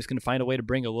not, Miami's going to find a way to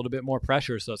bring a little bit more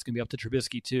pressure, so it's going to be up to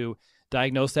Trubisky to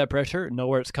diagnose that pressure, know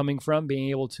where it's coming from, being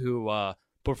able to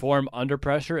perform under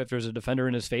pressure if there's a defender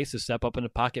in his face to step up in the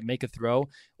pocket, make a throw,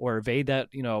 or evade that,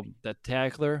 that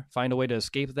tackler, find a way to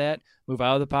escape that, move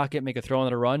out of the pocket, make a throw on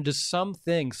the run, just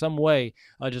something, some way.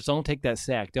 Just don't take that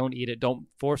sack. Don't eat it. Don't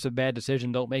force a bad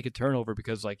decision. Don't make a turnover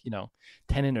because 10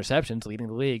 interceptions leading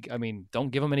the league. I mean,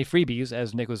 don't give them any freebies,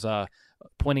 as Nick was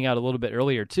pointing out a little bit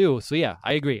earlier too. So yeah,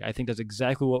 I agree. I think that's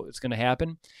exactly what's going to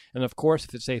happen. And of course,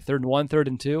 if it's say 3rd and 1, 3rd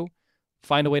and 2,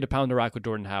 find a way to pound the rock with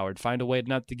Jordan Howard. Find a way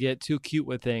not to get too cute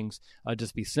with things.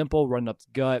 Just be simple, run up the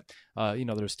gut.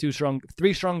 There's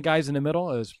 3 strong guys in the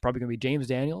middle. It's probably going to be James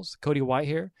Daniels, Cody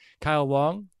Whitehair, Kyle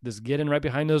Long. Just get in right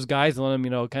behind those guys and let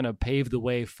them, kind of pave the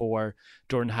way for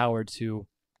Jordan Howard to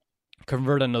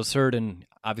convert on those 3rd and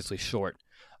obviously short.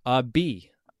 B,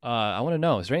 I want to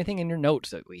know, is there anything in your notes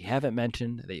that we haven't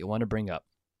mentioned that you want to bring up?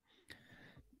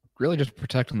 Really just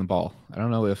protecting the ball. I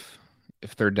don't know if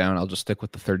third down, I'll just stick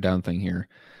with the third down thing here.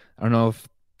 I don't know if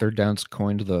third down's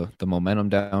coined the momentum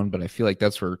down, but I feel like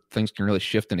that's where things can really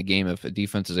shift in a game if a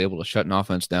defense is able to shut an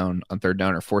offense down on third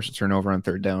down or force a turnover on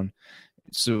third down.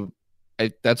 So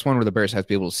that's one where the Bears have to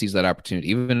be able to seize that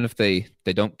opportunity. Even if they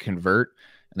don't convert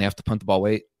and they have to punt the ball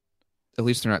away, at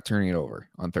least they're not turning it over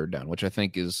on third down, which I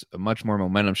think is a much more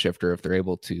momentum shifter if they're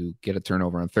able to get a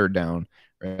turnover on third down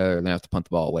rather than have to punt the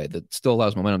ball away. That still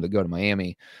allows momentum to go to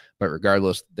Miami, but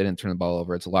regardless, they didn't turn the ball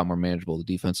over. It's a lot more manageable. The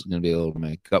defense is going to be able to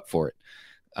make up for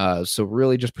it. So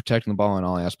really just protecting the ball in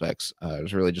all aspects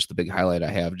is really just the big highlight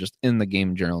I have just in the game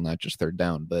in general, not just third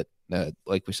down. But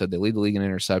like we said, they lead the league in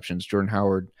interceptions. Jordan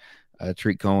Howard,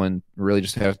 Tariq Cohen really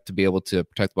just have to be able to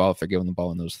protect the ball if they're giving the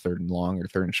ball in those 3rd and long or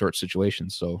 3rd and short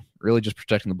situations. So really just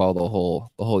protecting the ball, the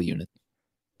whole unit.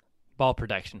 Ball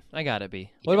protection. I gotta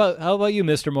be. Yeah. How about you,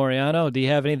 Mr. Moriano? Do you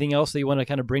have anything else that you want to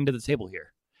kind of bring to the table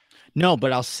here? No,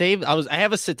 but I'll save. I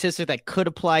have a statistic that could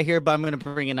apply here, but I'm going to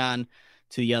bring it on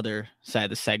to the other side of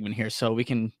the segment here, so we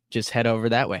can just head over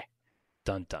that way.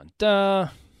 Dun dun dun.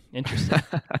 Interesting.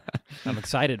 I'm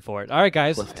excited for it. All right,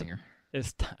 guys.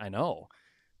 I know.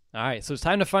 All right, so it's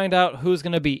time to find out who's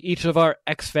going to be each of our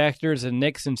X Factors. And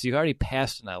Nick, since you already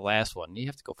passed in that last one, you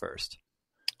have to go first.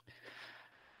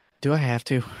 Do I have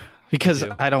to? Because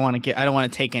I don't want to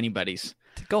take anybody's.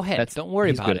 Go ahead. Don't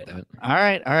worry about it. All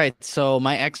right. So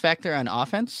my X Factor on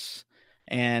offense,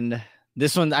 and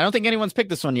this one, I don't think anyone's picked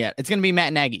this one yet. It's going to be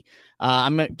Matt Nagy.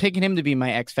 I'm picking him to be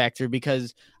my X Factor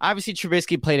because obviously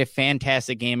Trubisky played a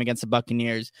fantastic game against the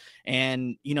Buccaneers.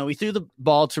 And, he threw the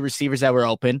ball to receivers that were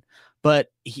open. but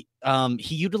he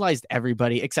utilized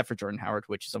everybody except for Jordan Howard,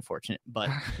 which is unfortunate, but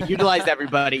he utilized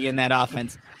everybody in that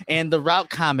offense. And the route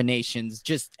combinations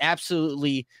just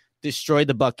absolutely destroyed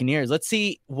the Buccaneers. Let's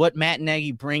see what Matt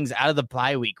Nagy brings out of the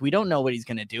bye week. We don't know what he's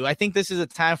going to do. I think this is a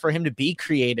time for him to be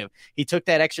creative. He took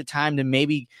that extra time to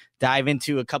maybe dive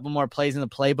into a couple more plays in the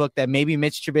playbook that maybe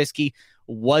Mitch Trubisky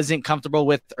wasn't comfortable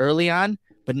with early on,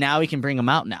 but now he can bring them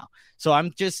out now. So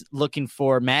I'm just looking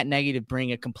for Matt Nagy to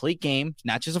bring a complete game,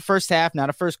 not just a first half, not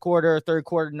a first quarter or third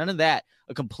quarter, none of that.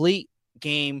 A complete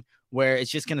game where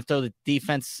it's just going to throw the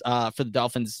defense for the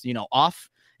Dolphins, off.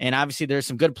 And obviously there's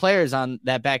some good players on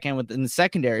that back end within the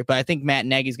secondary, but I think Matt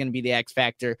Nagy is going to be the X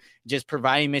factor, just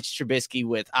providing Mitch Trubisky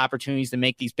with opportunities to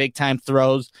make these big time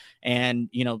throws. And,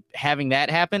 having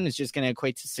that happen is just going to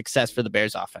equate to success for the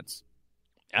Bears offense.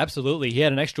 Absolutely. He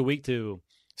had an extra week to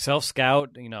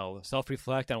self-scout,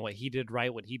 self-reflect on what he did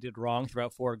right, what he did wrong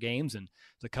throughout 4 games, and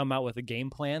to come out with a game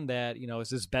plan that, is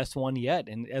his best one yet.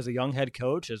 And as a young head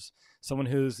coach, as someone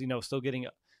who's, still getting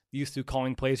used to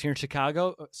calling plays here in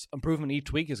Chicago, improvement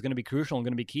each week is going to be crucial and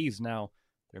going to be keys. Now,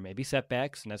 there may be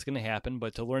setbacks, and that's going to happen,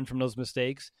 but to learn from those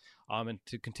mistakes and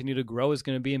to continue to grow is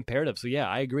going to be imperative. So, yeah,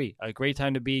 I agree. A great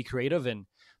time to be creative and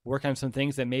work on some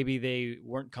things that maybe they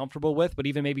weren't comfortable with, but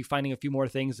even maybe finding a few more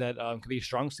things that could be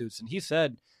strong suits. And he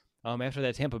said after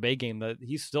that Tampa Bay game that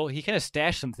he kind of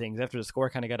stashed some things after the score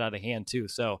kind of got out of hand too.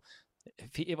 So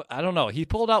I don't know. He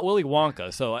pulled out Willy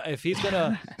Wonka. So if he's going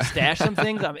to stash some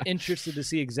things, I'm interested to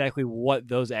see exactly what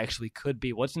those actually could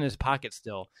be. What's in his pocket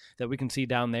still that we can see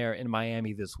down there in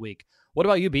Miami this week. What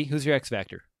about you, B? Who's your X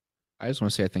factor? I just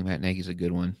want to say I think Matt Nagy's a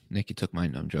good one. Nicky took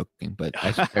mine. No, I'm joking. But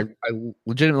I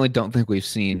legitimately don't think we've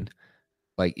seen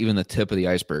even the tip of the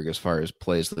iceberg as far as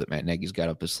plays that Matt Nagy's got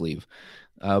up his sleeve.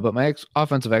 But my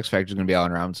offensive X factor is going to be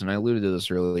Allen Robinson. I alluded to this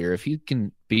earlier. If he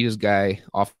can beat his guy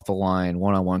off the line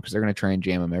one-on-one, because they're going to try and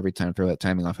jam him every time, throw that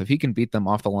timing off. If he can beat them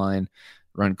off the line,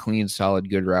 run clean, solid,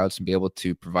 good routes, and be able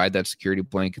to provide that security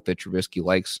blanket that Trubisky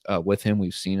likes with him,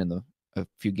 we've seen in a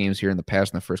few games here in the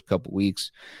past in the first couple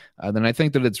weeks, then I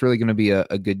think that it's really going to be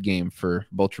a good game for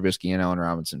both Trubisky and Allen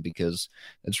Robinson, because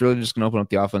it's really just going to open up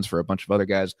the offense for a bunch of other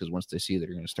guys, because once they see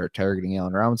they're going to start targeting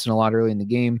Allen Robinson a lot early in the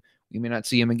game, we may not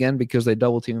see him again because they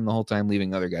double team him the whole time,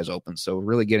 leaving other guys open. So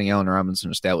really getting Allen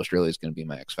Robinson established really is going to be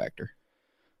my X factor.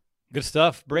 Good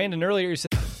stuff. Brandon, earlier you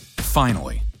said...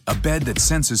 Finally, a bed that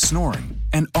senses snoring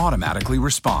and automatically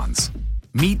responds.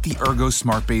 Meet the Ergo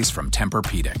Smart Base from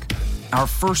Tempur-Pedic, our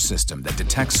first system that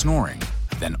detects snoring,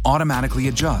 then automatically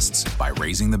adjusts by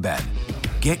raising the bed.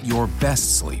 Get your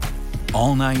best sleep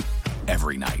all night,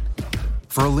 every night.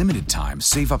 For a limited time,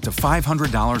 save up to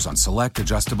 $500 on select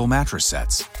adjustable mattress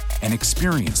sets and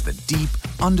experience the deep,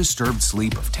 undisturbed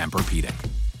sleep of Tempur-Pedic.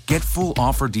 Get full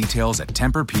offer details at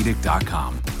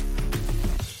TempurPedic.com.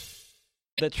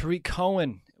 That Tariq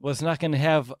Cohen was not going to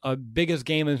have a biggest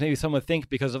game as maybe some would think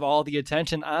because of all the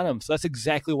attention on him. So that's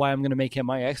exactly why I'm going to make him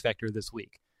my X factor this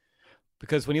week.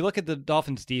 Because when you look at the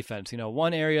Dolphins defense,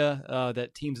 one area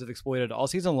that teams have exploited all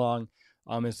season long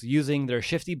is using their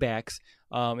shifty backs,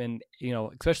 and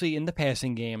especially in the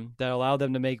passing game, that allow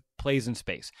them to make plays in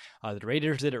space. The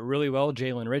Raiders did it really well.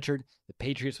 Jalen Richard, the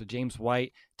Patriots with James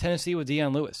White, Tennessee with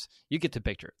Deion Lewis. You get the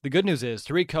picture. The good news is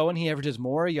Tariq Cohen, he averages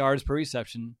more yards per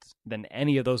reception than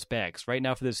any of those backs. Right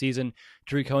now for the season,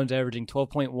 Tariq Cohen's averaging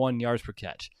 12.1 yards per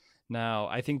catch. Now,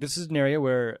 I think this is an area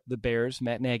where the Bears,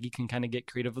 Matt Nagy, can kind of get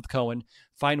creative with Cohen,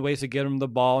 find ways to get him the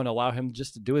ball and allow him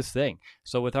just to do his thing.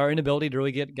 So with our inability to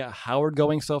really get Howard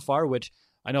going so far, which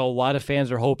I know a lot of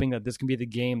fans are hoping that this can be the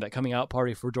game, that coming out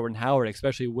party for Jordan Howard,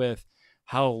 especially with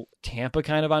how Tampa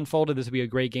kind of unfolded, this would be a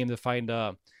great game to find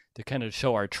to kind of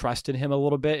show our trust in him a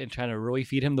little bit and trying to really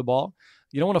feed him the ball.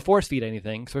 You don't want to force feed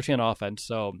anything, especially on offense.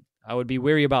 So I would be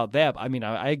wary about that. I mean,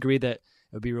 I agree that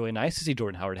it would be really nice to see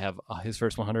Jordan Howard have his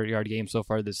first 100-yard game so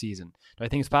far this season. Do I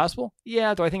think it's possible?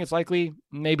 Yeah. Do I think it's likely?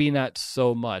 Maybe not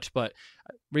so much. But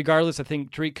regardless, I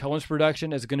think Tariq Cohen's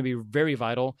production is going to be very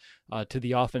vital to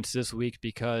the offense this week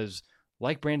because,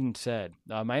 like Brandon said,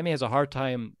 Miami has a hard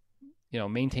time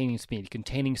maintaining speed,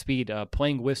 containing speed,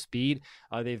 playing with speed.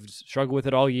 They've struggled with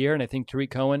it all year, and I think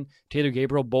Tariq Cohen, Taylor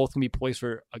Gabriel, both can be poised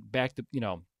for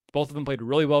both of them played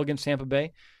really well against Tampa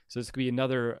Bay. So this could be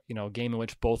another, game in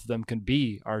which both of them can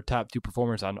be our top two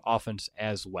performers on offense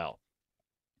as well.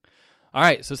 All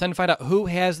right, so it's time to find out who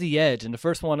has the edge. And the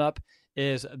first one up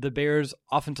is the Bears'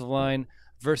 offensive line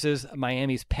versus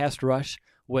Miami's pass rush,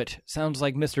 which sounds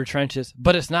like Mr. Trenches,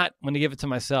 but it's not. I'm going to give it to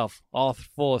myself. All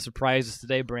full of surprises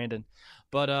today, Brandon.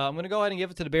 But I'm going to go ahead and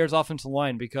give it to the Bears' offensive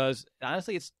line because,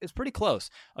 honestly, it's pretty close,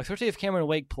 especially if Cameron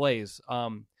Wake plays.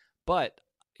 But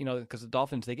because the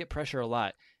Dolphins, they get pressure a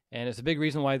lot. And it's a big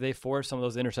reason why they forced some of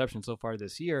those interceptions so far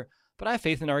this year. But I have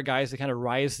faith in our guys to kind of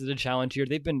rise to the challenge here.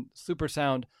 They've been super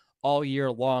sound all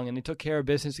year long, and they took care of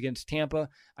business against Tampa.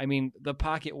 I mean, the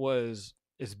pocket was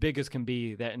as big as can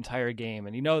be that entire game.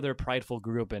 And they're a prideful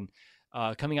group. And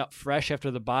coming out fresh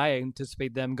after the bye, I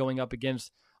anticipate them going up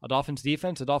against a Dolphins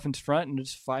defense, a Dolphins front, and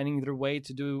just finding their way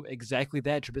to do exactly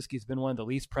that. Trubisky's been one of the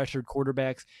least pressured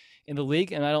quarterbacks in the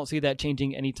league, and I don't see that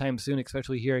changing anytime soon,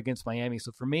 especially here against Miami.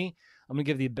 So for me, I'm going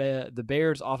to give the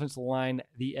Bears offensive line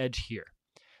the edge here.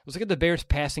 Let's look at the Bears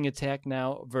passing attack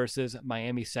now versus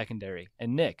Miami secondary.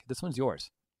 And Nick, this one's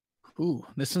yours. Ooh,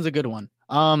 this one's a good one.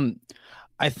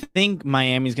 I think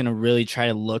Miami's going to really try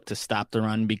to look to stop the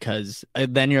run, because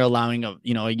then you're allowing a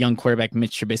young quarterback,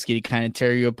 Mitch Trubisky, to kind of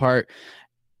tear you apart.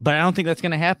 But I don't think that's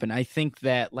going to happen. I think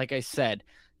that, like I said,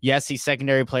 yes, these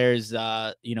secondary players,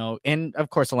 and of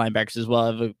course the linebackers as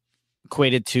well, have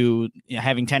equated to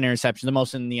having 10 interceptions, the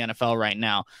most in the NFL right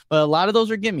now. But a lot of those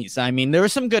are gimmies. I mean, there were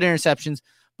some good interceptions,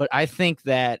 but I think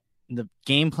that the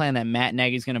game plan that Matt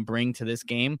Nagy is going to bring to this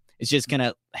game is just going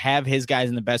to have his guys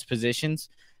in the best positions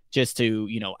just to,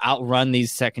 outrun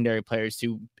these secondary players,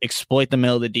 to exploit the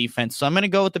middle of the defense. So I'm going to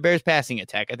go with the Bears passing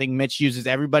attack. I think Mitch uses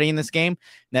everybody in this game.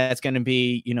 That's going to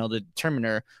be, the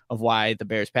determiner of why the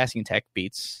Bears passing attack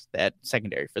beats that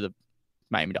secondary for the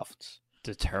Miami Dolphins.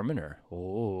 Determiner.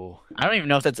 Oh, I don't even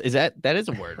know if that is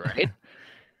a word, right?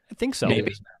 I think so.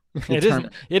 Maybe. It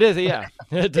is. Yeah.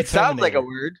 It sounds like a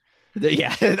word.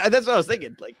 Yeah. That's what I was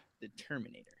thinking. Like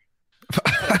determinator.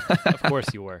 Of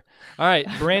course you were. All right,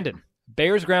 Brandon.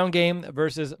 Bears ground game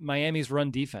versus Miami's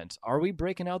run defense. Are we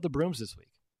breaking out the brooms this week?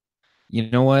 You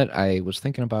know what? I was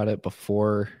thinking about it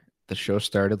before the show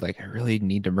started. Like, I really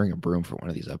need to bring a broom for one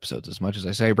of these episodes. As much as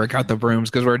I say break out the brooms,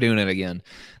 because we're doing it again.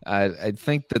 I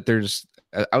think that there's,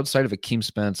 outside of Akeem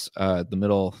Spence, the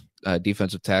middle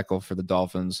defensive tackle for the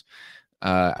Dolphins,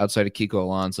 outside of Kiko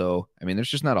Alonso, I mean, there's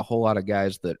just not a whole lot of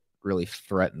guys that really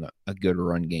threaten a good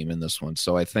run game in this one.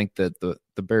 So I think that the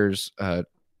Bears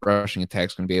rushing attack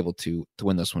is going to be able to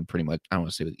win this one pretty much. I don't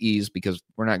want to say with ease, because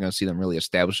we're not going to see them really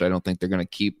established. I don't think they're going to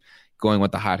keep going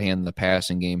with the hot hand in the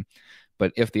passing game.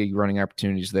 But if the running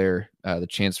opportunities there, the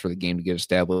chance for the game to get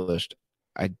established,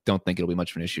 I don't think it'll be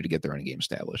much of an issue to get the running game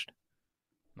established.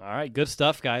 All right, good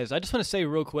stuff, guys. I just want to say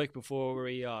real quick before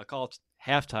we call it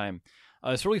halftime,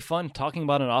 it's really fun talking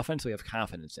about an offense we have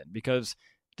confidence in, because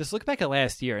just look back at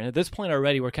last year, and at this point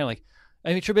already, we're kind of like,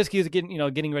 I mean, Trubisky is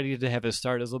getting ready to have his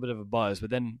start. There's a little bit of a buzz,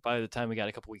 but then by the time we got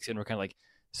a couple weeks in, we're kind of like,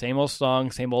 same old song,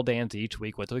 same old dance each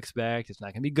week. What to expect? It's not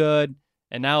going to be good.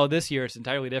 And now this year, it's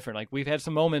entirely different. Like, we've had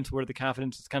some moments where the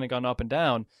confidence has kind of gone up and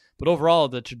down, but overall,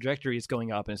 the trajectory is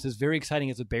going up. And it's just very exciting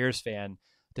as a Bears fan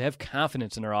to have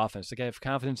confidence in our offense, to have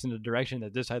confidence in the direction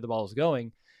that this side of the ball is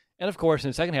going. And of course, in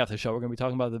the second half of the show, we're going to be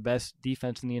talking about the best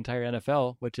defense in the entire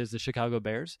NFL, which is the Chicago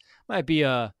Bears. Might be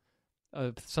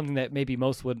something that maybe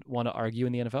most would want to argue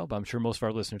in the NFL, but I'm sure most of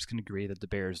our listeners can agree that the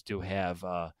Bears do have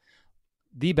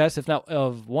the best, if not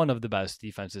one of the best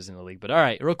defenses in the league. But all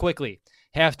right, real quickly,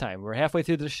 halftime. We're halfway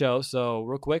through the show, so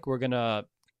real quick, we're going to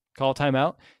call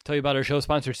timeout, tell you about our show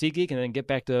sponsor, SeatGeek, and then get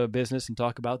back to business and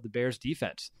talk about the Bears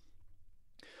defense.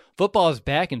 Football is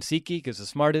back, and SeatGeek is the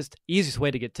smartest, easiest way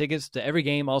to get tickets to every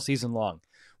game all season long.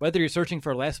 Whether you're searching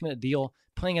for a last-minute deal,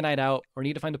 playing a night out, or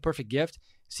need to find the perfect gift,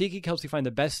 SeatGeek helps you find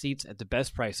the best seats at the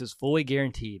best prices, fully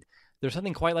guaranteed. There's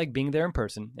nothing quite like being there in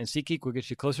person, and SeatGeek will get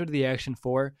you closer to the action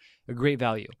for a great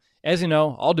value. As you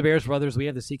know, all the Bears brothers, we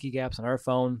have the SeatGeek apps on our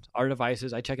phone, our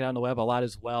devices. I check it out on the web a lot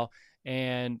as well.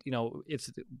 And,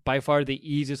 it's by far the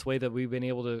easiest way that we've been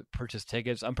able to purchase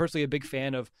tickets. I'm personally a big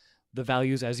fan of the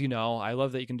values, as you know. I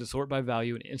love that you can just sort by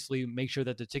value and instantly make sure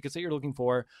that the tickets that you're looking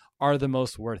for are the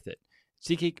most worth it.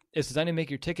 SeatGeek is designed to make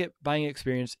your ticket buying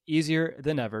experience easier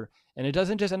than ever, and it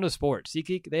doesn't just end with sports.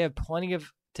 SeatGeek, they have plenty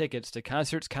of tickets to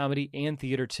concerts, comedy, and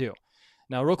theater too.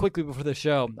 Now, real quickly before the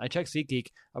show, I checked SeatGeek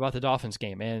about the Dolphins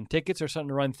game, and tickets are starting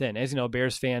to run thin. As you know,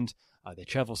 Bears fans, they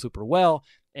travel super well,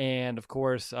 and of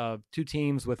course, two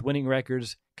teams with winning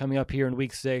records coming up here in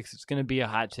Week 6. It's going to be a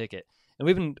hot ticket. And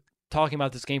we've been talking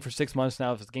about this game for 6 months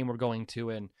now. It's the game we're going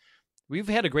to, and we've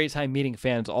had a great time meeting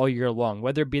fans all year long,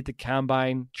 whether it be at the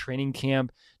Combine, training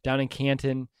camp, down in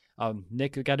Canton.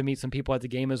 Nick got to meet some people at the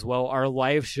game as well. Our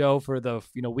live show for the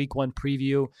Week 1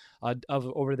 preview of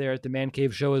over there at the Man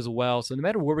Cave show as well. So no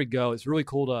matter where we go, it's really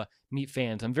cool to meet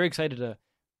fans. I'm very excited to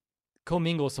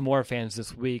commingle with some more fans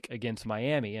this week against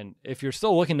Miami. And if you're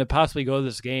still looking to possibly go to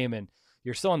this game and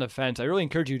you're still on the fence, I really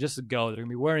encourage you just to go. They're going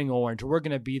to be wearing orange. We're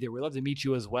going to be there. We'd love to meet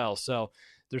you as well. So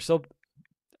there's still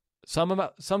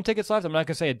some tickets left. I'm not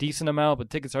going to say a decent amount, but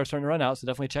tickets are starting to run out, so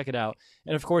definitely check it out.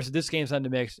 And, of course, this game's not in the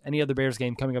mix. Any other Bears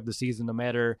game coming up this season, no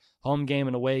matter home game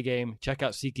and away game, check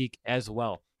out SeatGeek as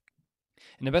well.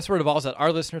 And the best word of all is that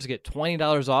our listeners get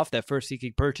 $20 off that first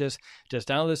SeatGeek purchase. Just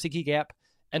download the SeatGeek app,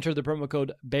 enter the promo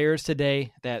code BEARS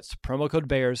today. That's promo code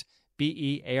BEARS,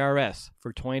 BEARS,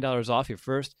 for $20 off your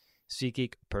first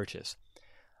SeatGeek purchase.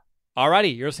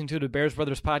 Alrighty, you're listening to the Bears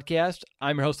Brothers podcast.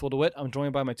 I'm your host, Will DeWitt. I'm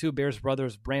joined by my two Bears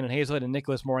brothers, Brandon Hazlehead and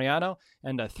Nicholas Moriano,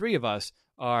 and the three of us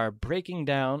are breaking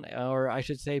down, or I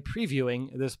should say previewing,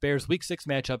 this Bears Week 6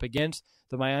 matchup against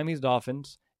the Miami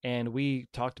Dolphins. And we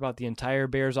talked about the entire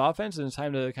Bears offense, and it's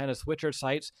time to kind of switch our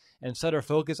sights and set our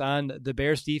focus on the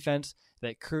Bears defense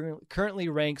that currently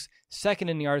ranks second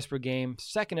in yards per game,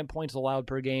 second in points allowed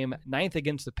per game, ninth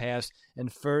against the pass,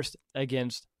 and first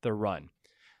against the run.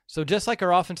 So just like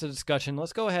our offensive discussion,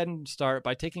 let's go ahead and start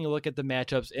by taking a look at the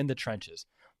matchups in the trenches.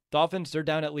 Dolphins, they're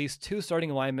down at least two starting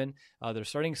linemen. Their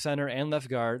starting center and left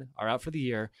guard are out for the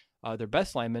year. Their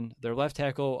best lineman, their left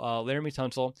tackle, Laramie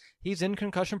Tunsil, he's in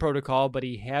concussion protocol, but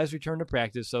he has returned to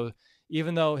practice. So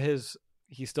even though he's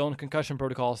still in concussion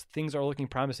protocols, things are looking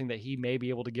promising that he may be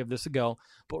able to give this a go.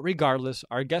 But regardless,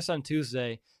 our guest on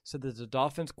Tuesday said that the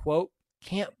Dolphins, quote,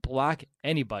 can't block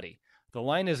anybody. The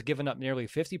line has given up nearly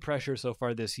 50 pressures so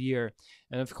far this year.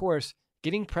 And of course,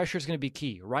 getting pressure is going to be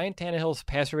key. Ryan Tannehill's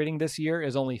passer rating this year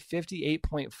is only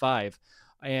 58.5,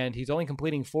 and he's only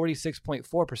completing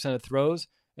 46.4% of throws.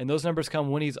 And those numbers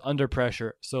come when he's under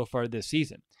pressure so far this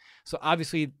season. So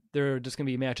obviously, there are just going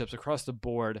to be matchups across the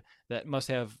board that must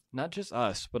have not just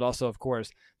us, but also, of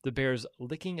course, the Bears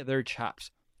licking their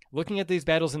chops. Looking at these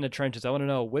battles in the trenches, I want to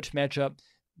know which matchup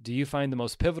do you find the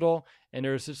most pivotal, and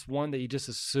there's just one that you just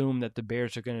assume that the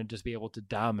Bears are going to just be able to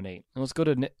dominate. And let's go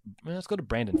to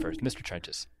Brandon first, Mr.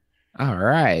 Trenches. All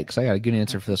right, because I got a good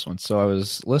answer for this one. So I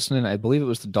was listening, I believe it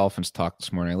was the Dolphins Talk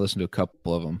this morning. I listened to a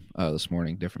couple of them this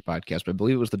morning, different podcasts, but I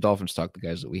believe it was the Dolphins Talk, the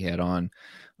guys that we had on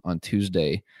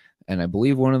Tuesday. And I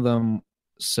believe one of them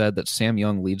said that Sam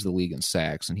Young leads the league in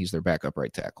sacks, and he's their backup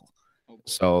right tackle.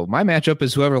 So my matchup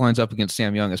is whoever lines up against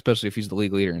Sam Young, especially if he's the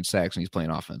league leader in sacks and he's playing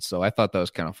offense. So I thought that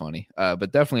was kind of funny.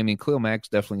 But definitely, I mean, Khalil Mack's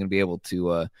definitely going to be able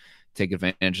to take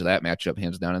advantage of that matchup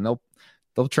hands down. And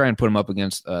they'll try and put him up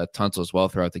against Tunsil as well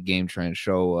throughout the game, try and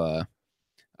show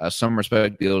some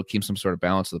respect, be able to keep some sort of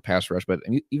balance of the pass rush. But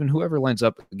even whoever lines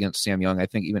up against Sam Young, I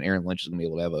think even Aaron Lynch is going to be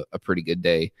able to have a pretty good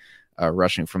day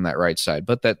rushing from that right side.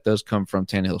 But that does come from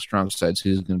Tannehill's strong side, so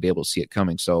he's going to be able to see it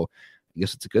coming. So I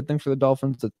guess it's a good thing for the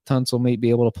Dolphins that Tunsil may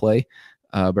be able to play.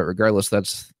 But regardless,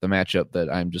 that's the matchup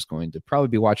that I'm just going to probably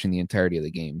be watching the entirety of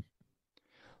the game.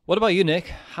 What about you, Nick?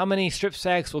 How many strip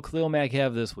sacks will Khalil Mack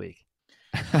have this week?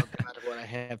 Oh, God, what, I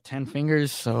have 10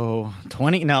 fingers, so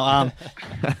 20. No,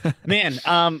 man,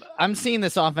 I'm seeing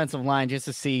this offensive line just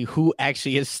to see who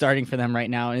actually is starting for them right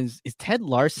now. Is Ted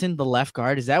Larson the left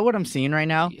guard? Is that what I'm seeing right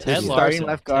now? Ted Larson, starting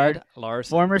left guard, Ted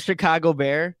Larson, former Chicago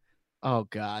Bear. Oh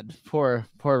God, poor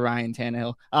Ryan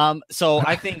Tannehill. So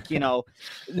I think,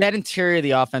 that interior of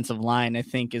the offensive line, I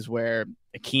think, is where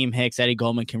Akeem Hicks, Eddie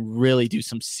Goldman can really do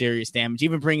some serious damage,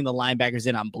 even bringing the linebackers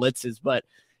in on blitzes. But,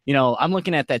 I'm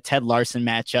looking at that Ted Larson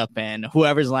matchup, and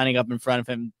whoever's lining up in front of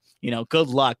him, good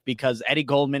luck, because Eddie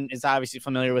Goldman is obviously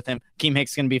familiar with him. Akeem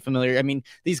Hicks is going to be familiar. I mean,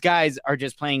 these guys are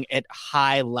just playing at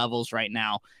high levels right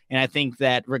now. And I think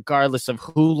that regardless of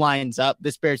who lines up,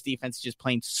 this Bears defense is just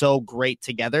playing so great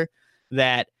together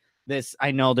that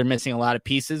I know they're missing a lot of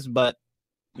pieces, but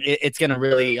it's going to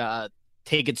really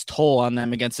take its toll on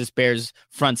them against this Bears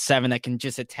front seven that can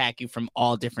just attack you from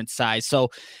all different sides.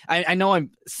 So I know I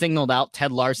signaled out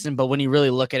Ted Larson, but when you really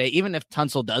look at it, even if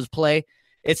Tunsil does play,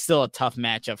 it's still a tough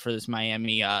matchup for this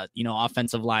Miami,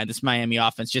 offensive line, this Miami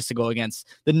offense, just to go against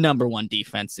the number one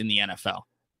defense in the NFL.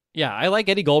 Yeah, I like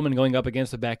Eddie Goldman going up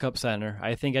against the backup center.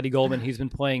 I think Eddie Goldman, he's been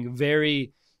playing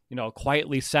very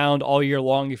quietly sound all year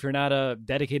long. If you're not a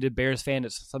dedicated Bears fan,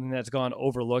 it's something that's gone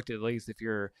overlooked, at least if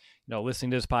you're,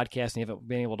 listening to this podcast and you haven't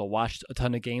been able to watch a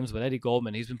ton of games. But Eddie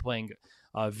Goldman, he's been playing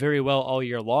very well all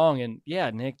year long. And yeah,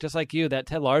 Nick, just like you, that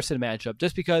Ted Larson matchup,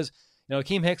 just because,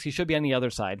 Akeem Hicks, he should be on the other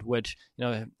side, which,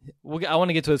 I want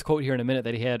to get to his quote here in a minute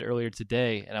that he had earlier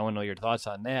today, and I want to know your thoughts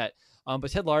on that.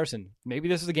 But Ted Larson, maybe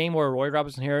this is a game where Roy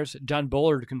Robinson Harris, John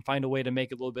Bullard can find a way to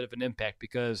make a little bit of an impact,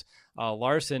 because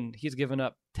Larson, he's given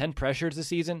up 10 pressures this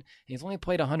season, and he's only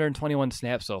played 121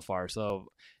 snaps so far. So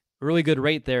really good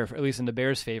rate there, at least in the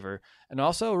Bears' favor. And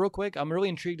also, real quick, I'm really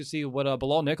intrigued to see what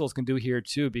Bilal Nichols can do here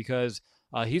too, because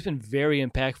he's been very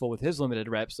impactful with his limited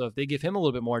reps. So if they give him a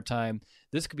little bit more time,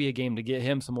 this could be a game to get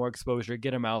him some more exposure,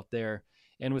 get him out there.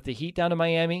 And with the heat down to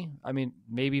Miami, I mean,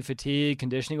 maybe fatigue,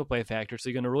 conditioning will play a factor. So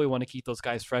you're going to really want to keep those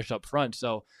guys fresh up front.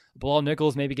 So Bilal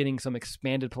Nichols maybe getting some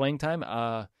expanded playing time,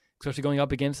 especially going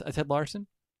up against Ted Larson.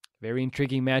 Very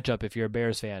intriguing matchup if you're a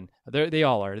Bears fan. They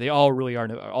all are. They all really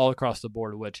are all across the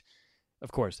board, which,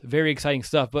 of course, very exciting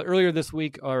stuff. But earlier this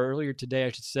week, or earlier today,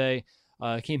 I should say,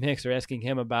 Akeem Hicks are asking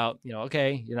him about,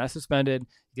 okay, you're not suspended.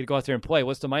 You get to go out there and play.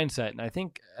 What's the mindset? And I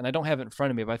think, and I don't have it in front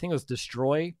of me, but I think it was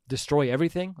destroy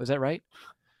everything. Was that right?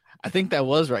 I think that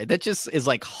was right. That just is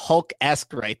like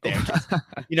Hulk-esque right there.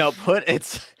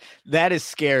 Just, that is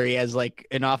scary as like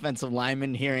an offensive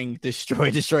lineman hearing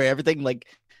destroy everything. Like,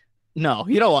 no,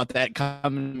 you don't want that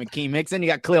coming from Akeem Hicks. And you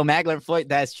got Khalil Mack and Floyd.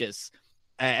 That's just,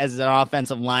 as an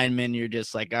offensive lineman, you're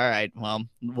just like, all right, well,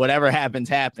 whatever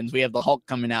happens. We have the Hulk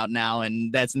coming out now,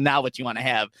 and that's not what you want to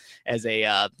have as a,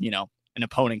 an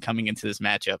opponent coming into this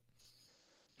matchup.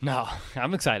 No,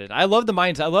 I'm excited. I love the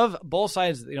mindset. I love both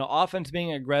sides, offense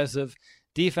being aggressive,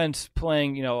 defense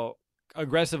playing,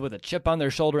 aggressive with a chip on their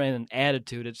shoulder and an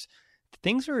attitude.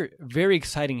 Things are very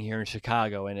exciting here in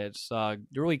Chicago, and it's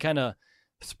really kind of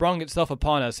sprung itself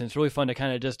upon us, and it's really fun to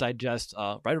kind of just digest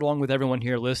right along with everyone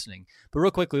here listening. But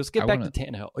real quickly, let's get back to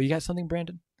Tannehill. Oh, you got something,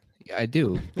 Brandon? Yeah, I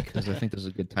do, because I think this is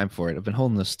a good time for it. I've been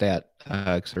holding this stat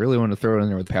because I really want to throw it in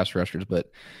there with pass rushers,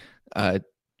 but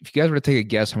if you guys were to take a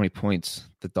guess how many points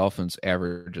the Dolphins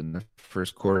average in the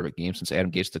first quarter of a game since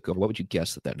Adam Gase took over, what would you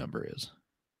guess that number is?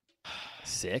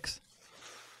 6?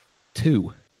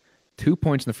 2. 2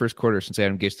 points in the first quarter since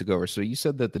Adam Gase took over. So you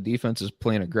said that the defense is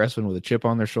playing aggressive with a chip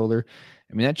on their shoulder.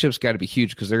 I mean, that chip's got to be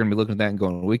huge because they're going to be looking at that and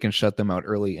going, we can shut them out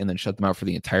early and then shut them out for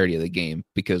the entirety of the game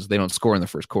because they don't score in the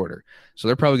first quarter. So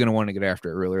they're probably going to want to get after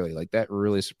it real early. Like, that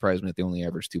really surprised me that they only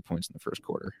averaged 2 points in the first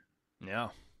quarter. Yeah.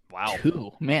 Wow.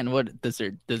 2, man, what does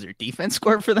their defense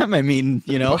score for them? I mean,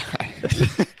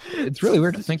 it's really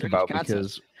weird to think about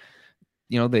because,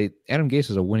 Adam Gase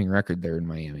has a winning record there in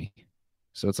Miami.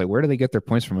 So it's like, where do they get their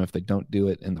points from if they don't do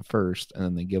it in the first and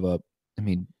then they give up? I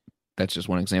mean, that's just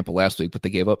one example last week, but they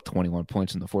gave up 21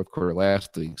 points in the fourth quarter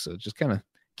last week. So just kind of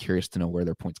curious to know where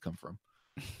their points come from.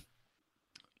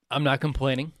 I'm not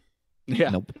complaining.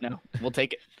 Yeah. Nope. No, we'll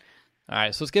take it. All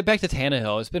right, so let's get back to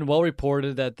Tannehill. It's been well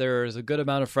reported that there is a good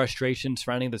amount of frustration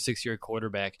surrounding the 6-year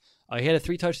quarterback. He had a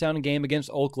 3-touchdown game against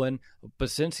Oakland, but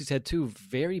since he's had 2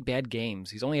 very bad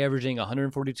games, he's only averaging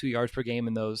 142 yards per game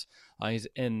in those.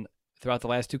 Throughout the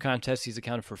last 2 contests, he's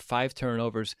accounted for 5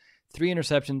 turnovers, 3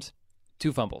 interceptions,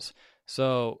 2 fumbles.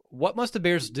 So what must the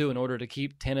Bears do in order to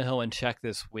keep Tannehill in check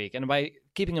this week? And by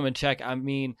keeping him in check, I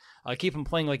mean keep him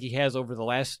playing like he has over the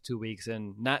last 2 weeks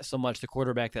and not so much the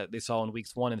quarterback that they saw in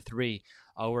weeks 1 and 3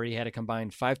 where he had a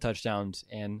combined 5 touchdowns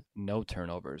and no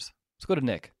turnovers. Let's go to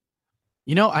Nick.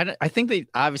 I think they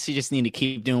obviously just need to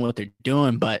keep doing what they're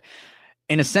doing, but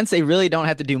in a sense, they really don't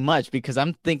have to do much because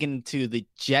I'm thinking to the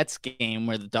Jets game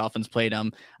where the Dolphins played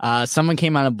them. Someone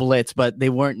came on a blitz, but they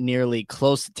weren't nearly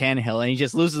close to Tannehill, and he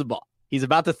just loses the ball. He's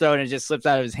about to throw it and it just slips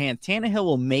out of his hand. Tannehill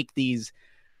will make these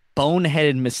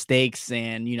boneheaded mistakes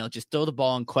and, just throw the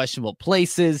ball in questionable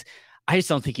places. I just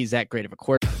don't think he's that great of a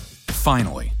quarterback.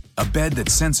 Finally, a bed that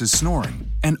senses snoring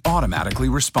and automatically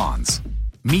responds.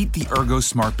 Meet the Ergo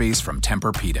Smart Base from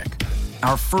Tempur-Pedic,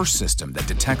 our first system that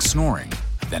detects snoring,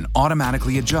 then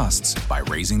automatically adjusts by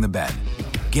raising the bed.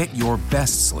 Get your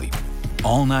best sleep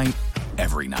all night,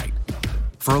 every night.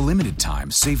 For a limited time,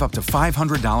 save up to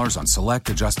 $500 on select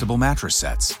adjustable mattress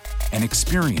sets and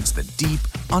experience the deep,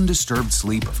 undisturbed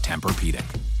sleep of Tempur-Pedic.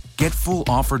 Get full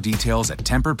offer details at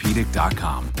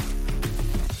TempurPedic.com.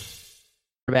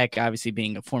 Quarterback, obviously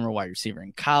being a former wide receiver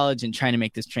in college and trying to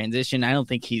make this transition, I don't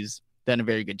think he's done a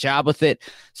very good job with it.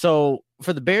 So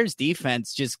for the Bears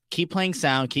defense, just keep playing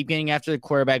sound, keep getting after the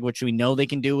quarterback, which we know they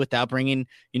can do without bringing,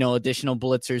 additional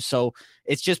blitzers. So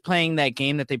it's just playing that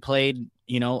game that they played,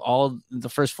 all the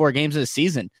first 4 games of the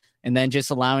season, and then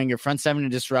just allowing your front 7 to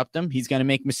disrupt them. He's going to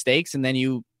make mistakes, and then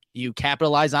you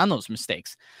capitalize on those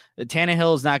mistakes.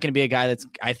 Tannehill is not going to be a guy that's,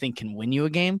 I think, can win you a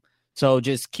game. So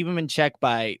just keep him in check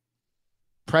by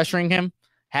pressuring him,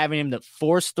 having him to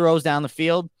force throws down the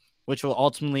field, which will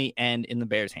ultimately end in the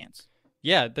Bears' hands.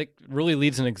 Yeah, that really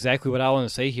leads in exactly what I want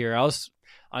to say here. I was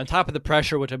on top of the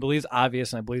pressure, which I believe is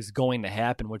obvious and I believe is going to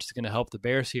happen, which is going to help the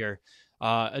Bears here.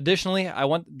 Additionally, I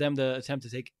want them to attempt to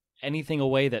take anything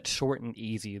away that's short and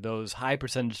easy, those high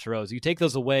percentage throws. You take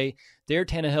those away, dare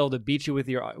Tannehill to beat you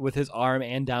with his arm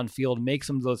and downfield, make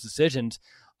some of those decisions.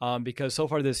 Because so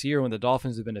far this year, when the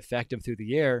Dolphins have been effective through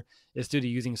the air, it's due to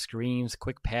using screens,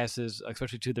 quick passes,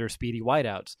 especially to their speedy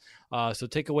wideouts. So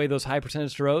take away those high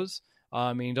percentage throws.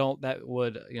 That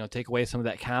would take away some of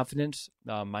that confidence.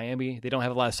 Miami, they don't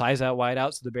have a lot of size out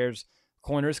wideouts, so the Bears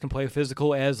corners can play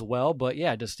physical as well. But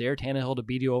yeah, just dare Tannehill to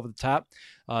beat you over the top.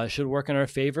 Should work in our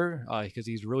favor because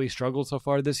he's really struggled so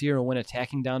far this year when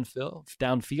attacking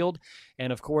downfield.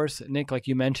 And of course, Nick, like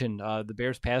you mentioned, the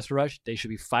Bears pass rush, they should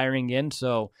be firing in.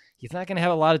 So he's not going to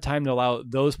have a lot of time to allow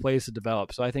those plays to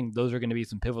develop. So I think those are going to be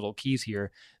some pivotal keys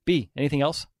here. B, anything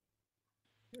else?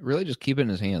 Really just keep it in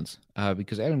his hands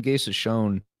because Adam Gase has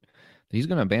shown that he's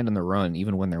going to abandon the run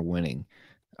even when they're winning.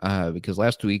 Because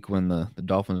last week when the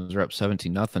Dolphins were up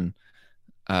 17-0,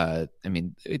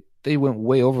 they went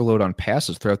way overload on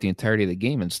passes throughout the entirety of the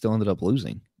game and still ended up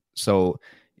losing. So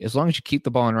as long as you keep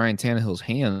the ball in Ryan Tannehill's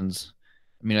hands,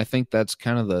 I think that's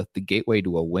kind of the gateway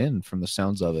to a win from the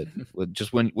sounds of it.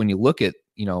 Just when you look at,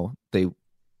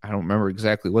 I don't remember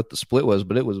exactly what the split was,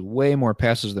 but it was way more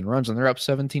passes than runs, and they're up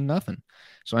 17-0.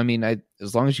 So,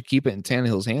 as long as you keep it in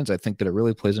Tannehill's hands, I think that it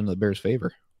really plays into the Bears'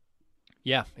 favor.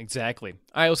 Yeah, exactly.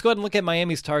 All right, let's go ahead and look at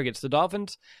Miami's targets. The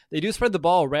Dolphins, they do spread the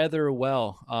ball rather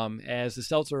well as the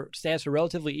stats are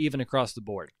relatively even across the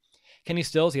board. Kenny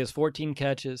Stills, he has 14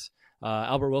 catches.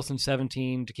 Albert Wilson,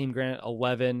 17. Jakeem Grant,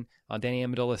 11. Danny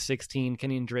Amendola, 16.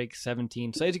 Kenyon Drake,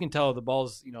 17. So as you can tell, the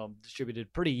ball's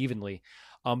distributed pretty evenly.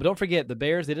 But don't forget, the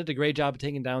Bears, they did a great job of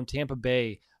taking down Tampa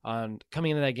Bay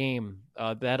coming into that game.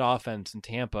 That offense in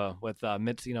Tampa with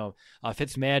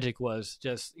Fitzmagic was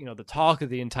just, the talk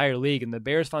of the entire league, and the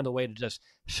Bears found a way to just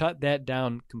shut that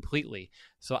down completely.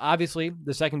 So obviously,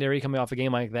 the secondary coming off a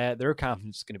game like that, their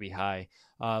confidence is going to be high.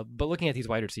 But looking at these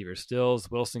wide receivers,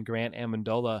 Stills, Wilson, Grant,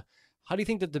 Amendola, how do you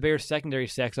think that the Bears secondary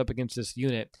stacks up against this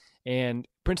unit? And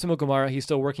Prince Amukamara, he's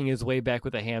still working his way back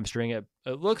with a hamstring. It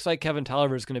looks like Kevin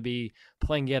Tolliver is going to be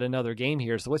playing yet another game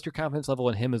here. So what's your confidence level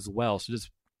in him as well? So just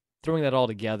throwing that all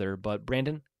together. But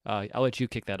Brandon, I'll let you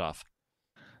kick that off.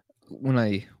 When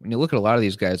you look at a lot of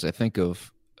these guys, I think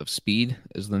of speed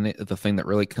is the thing that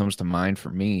really comes to mind for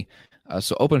me.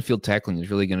 So open field tackling is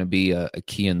really going to be a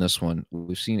key in this one.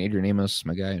 We've seen Adrian Amos,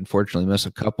 my guy, unfortunately miss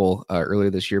a couple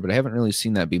earlier this year, but I haven't really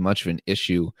seen that be much of an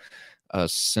issue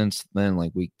since then,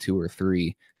 like week 2 or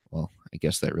 3. Well, I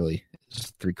guess that really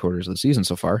is 3/4 of the season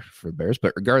so far for the Bears.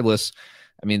 But regardless,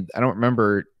 I don't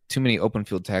remember too many open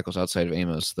field tackles outside of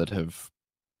Amos that have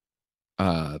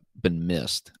been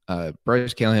missed.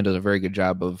 Bryce Callahan does a very good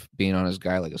job of being on his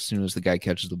guy, like as soon as the guy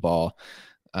catches the ball.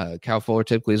 Kyle Fuller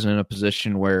typically isn't in a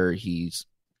position where he's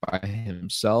by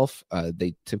himself.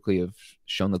 They typically have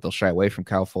shown that they'll shy away from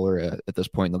Kyle Fuller at this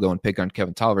point. They'll go and pick on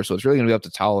Kevin Tolliver. So it's really going to be up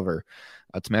to Tolliver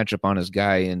to match up on his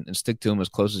guy and stick to him as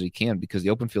close as he can, because the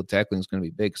open field tackling is going to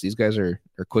be big because these guys are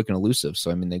quick and elusive.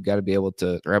 So, they've got to be able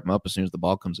to wrap them up as soon as the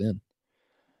ball comes in.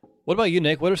 What about you,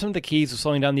 Nick? What are some of the keys to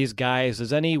slowing down these guys?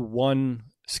 Does any one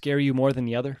scare you more than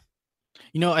the other?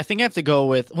 I think I have to go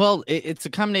with, it's a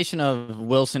combination of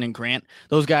Wilson and Grant.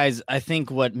 Those guys, I think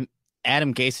what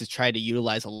Adam Gase has tried to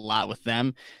utilize a lot with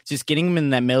them, just getting them in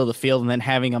that middle of the field and then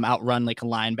having them outrun like a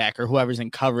linebacker, whoever's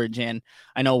in coverage. And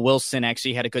I know Wilson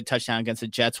actually had a good touchdown against the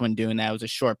Jets when doing that. It was a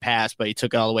short pass, but he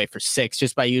took it all the way for 6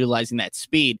 just by utilizing that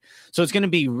speed. So it's going to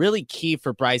be really key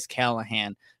for Bryce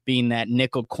Callahan being that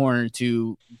nickel corner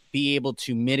to be able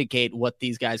to mitigate what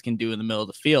these guys can do in the middle of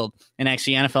the field. And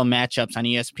actually NFL Matchups on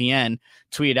ESPN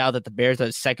tweeted out that the Bears are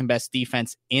the second best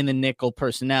defense in the nickel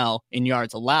personnel in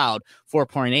yards allowed,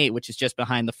 4.8, which is just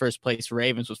behind the first place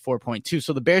Ravens was 4.2.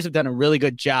 So the Bears have done a really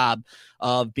good job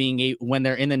of being when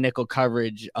they're in the nickel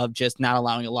coverage of just not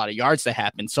allowing a lot of yards to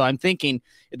happen. So I'm thinking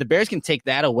if the Bears can take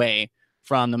that away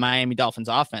from the Miami Dolphins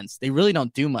offense, they really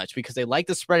don't do much because they like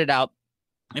to spread it out.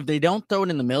 If they don't throw it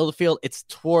in the middle of the field, it's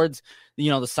towards,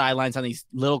 the sidelines on these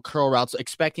little curl routes,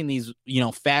 expecting these,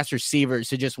 fast receivers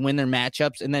to just win their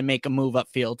matchups and then make a move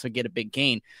upfield to get a big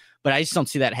gain. But I just don't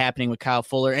see that happening with Kyle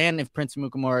Fuller. And if Prince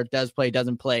Amukamara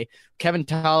doesn't play, Kevin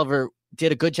Tolliver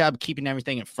did a good job of keeping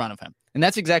everything in front of him. And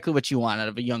that's exactly what you want out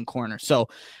of a young corner. So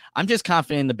I'm just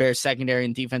confident in the Bears secondary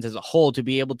and defense as a whole to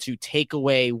be able to take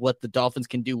away what the Dolphins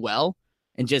can do well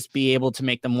and just be able to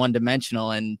make them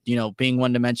one-dimensional. And, being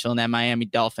one-dimensional in that Miami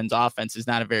Dolphins offense is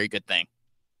not a very good thing.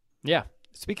 Yeah.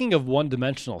 Speaking of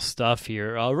one-dimensional stuff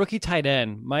here, rookie tight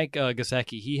end Mike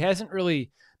Gesicki, he hasn't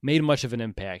really made much of an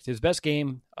impact. His best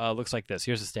game looks like this.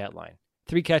 Here's the stat line.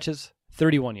 3 catches,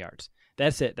 31 yards.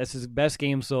 That's it. That's his best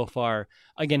game so far.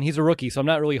 Again, he's a rookie, so I'm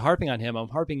not really harping on him. I'm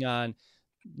harping on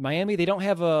Miami. They don't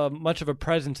have much of a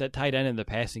presence at tight end in the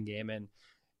passing game. And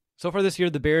so far this year,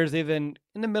 the Bears, they've been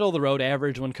in the middle of the road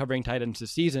average when covering tight ends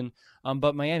this season.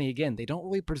 But Miami, again, they don't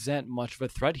really present much of a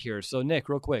threat here. So, Nick,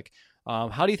 real quick,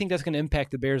 how do you think that's going to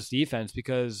impact the Bears' defense?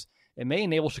 Because it may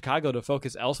enable Chicago to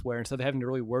focus elsewhere instead of having to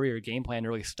really worry or game plan to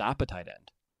really stop a tight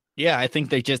end. Yeah, I think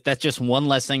that's just one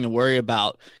less thing to worry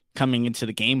about coming into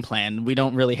the game plan. We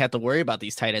don't really have to worry about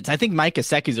these tight ends. I think Mike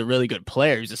Gesicki is a really good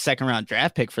player. He's a second-round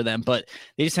draft pick for them, but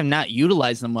they just have not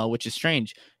utilized them well, which is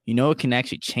strange. You know what can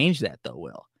actually change that, though,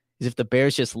 Will? Is if the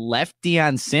Bears just left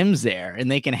Deion Sims there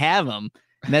and they can have him,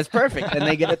 and that's perfect. And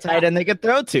they get a tight end they can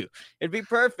throw to. It'd be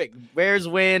perfect. Bears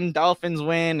win, Dolphins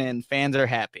win, and fans are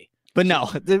happy. But no,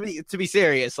 to be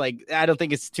serious, like I don't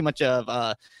think it's too much of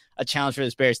a challenge for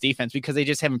this Bears defense because they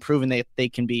just haven't proven that they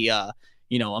can be a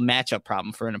matchup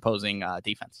problem for an opposing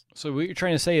defense. So what you're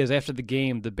trying to say is after the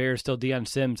game, the Bears still Deion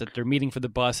Sims that they're meeting for the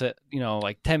bus at,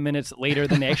 like 10 minutes later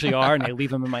than they actually are, and they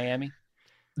leave him in Miami?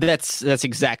 That's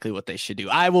exactly what they should do.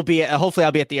 Hopefully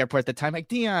I'll be at the airport at the time, like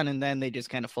Deion, and then they just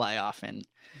kind of fly off and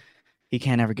he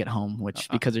can't ever get home,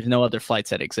 because there's no other flights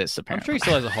that exist, apparently. I'm sure he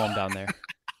still has a home down there.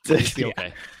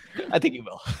 Okay. I think he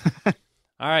will.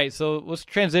 All right, so let's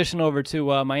transition over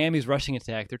to Miami's rushing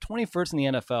attack. They're 21st in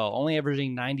the NFL, only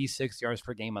averaging 96 yards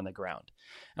per game on the ground.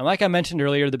 And like I mentioned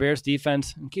earlier, the Bears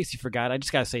defense, in case you forgot, I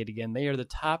just got to say it again, they are the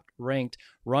top-ranked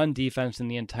run defense in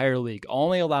the entire league,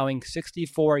 only allowing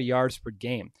 64 yards per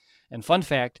game. And fun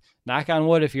fact, knock on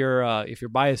wood if you're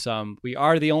by some, we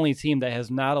are the only team that has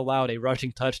not allowed a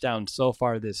rushing touchdown so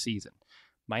far this season.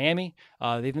 Miami,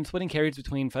 they've been splitting carries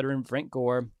between veteran Frank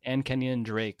Gore and Kenyon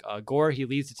Drake. Gore, he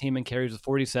leads the team in carries with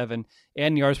 47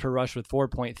 and yards per rush with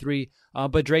 4.3,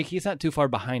 but Drake, he's not too far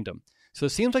behind him. So it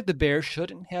seems like the Bears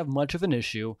shouldn't have much of an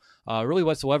issue, really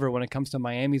whatsoever, when it comes to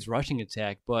Miami's rushing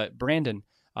attack. But Brandon,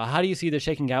 how do you see this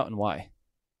shaking out and why?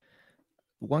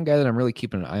 One guy that I'm really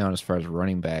keeping an eye on as far as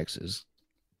running backs is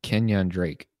Kenyon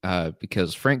Drake,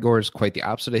 because Frank Gore is quite the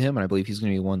opposite of him, and I believe he's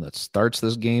going to be one that starts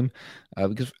this game,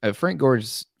 because Frank Gore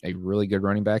is a really good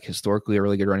running back, historically a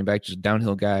really good running back, just a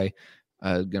downhill guy,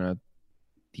 going to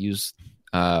use,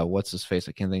 what's his face?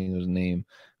 I can't think of his name.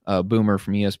 Boomer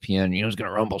from ESPN, he's going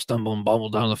to rumble, stumble, and bumble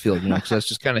down the field, because that's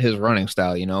just kind of his running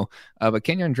style, But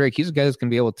Kenyon Drake, he's a guy that's going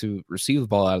to be able to receive the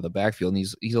ball out of the backfield, and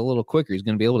he's a little quicker. He's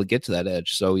going to be able to get to that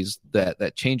edge. So he's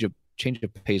that change of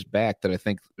pace back that I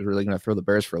think is really going to throw the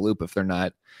Bears for a loop if they're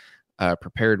not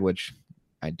prepared, which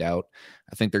I doubt.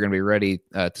 I think they're going to be ready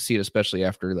to see it, especially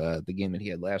after the game that he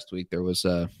had last week. There was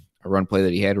a run play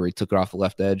that he had where he took it off the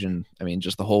left edge, and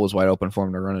just the hole was wide open for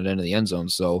him to run it into the end zone.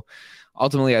 So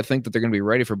ultimately, I think that they're going to be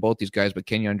ready for both these guys, but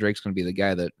Kenyon Drake's going to be the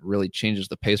guy that really changes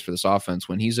the pace for this offense.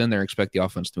 When he's in there, expect the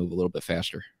offense to move a little bit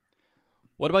faster.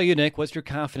 What about you, Nick? What's your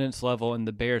confidence level in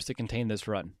the Bears to contain this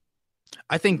run?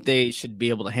 I think they should be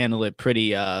able to handle it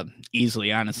pretty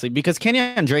easily, honestly, because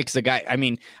Kenyon Drake's a guy.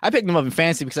 I picked him up in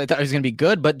fantasy because I thought he was going to be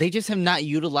good, but they just have not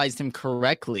utilized him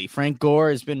correctly. Frank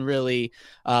Gore has been really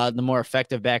the more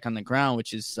effective back on the ground,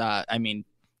 which is,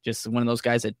 just one of those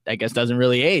guys that I guess doesn't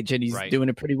really age, and he's doing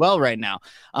it pretty well right now.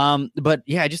 But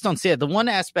yeah, I just don't see it. The one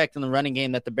aspect in the running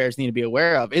game that the Bears need to be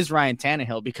aware of is Ryan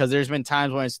Tannehill, because there's been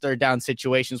times when it's third down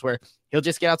situations where he'll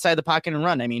just get outside the pocket and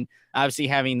run. Obviously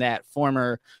having that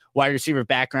former wide receiver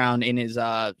background in his,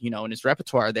 in his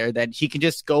repertoire there, that he can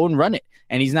just go and run it,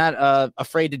 and he's not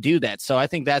afraid to do that. So I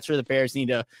think that's where the Bears need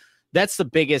to. That's the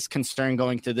biggest concern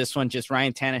going to this one, just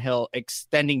Ryan Tannehill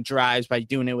extending drives by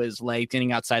doing it with his legs,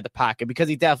 getting outside the pocket, because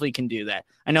he definitely can do that.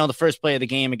 I know the first play of the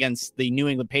game against the New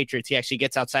England Patriots, he actually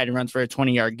gets outside and runs for a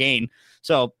 20-yard gain.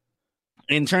 So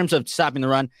in terms of stopping the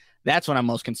run, that's what I'm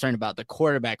most concerned about, the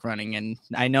quarterback running. And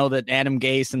I know that Adam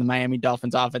Gase and the Miami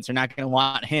Dolphins offense are not going to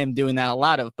want him doing that a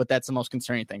lot of, but that's the most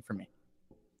concerning thing for me.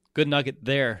 Good nugget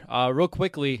there. Real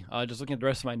quickly, just looking at the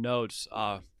rest of my notes,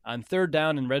 on third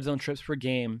down and red zone trips per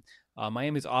game,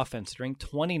 Miami's offense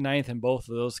ranked 29th in both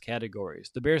of those categories.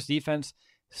 The Bears defense,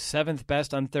 7th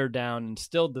best on third down, and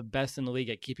still the best in the league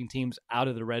at keeping teams out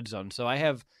of the red zone. So I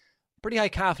have pretty high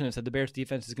confidence that the Bears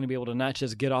defense is going to be able to not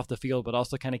just get off the field, but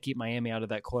also kind of keep Miami out of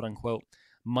that quote-unquote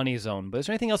money zone. But is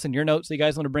there anything else in your notes that you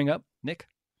guys want to bring up, Nick?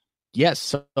 Yes,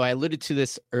 so I alluded to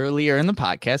this earlier in the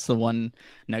podcast, the one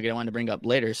nugget I wanted to bring up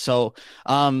later. So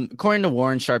according to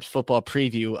Warren Sharp's football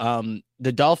preview,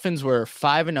 the Dolphins were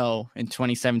 5-0 in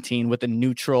 2017 with a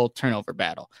neutral turnover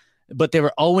battle, but they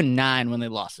were 0-9 when they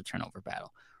lost the turnover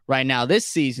battle. Right now,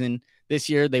 this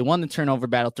year, they won the turnover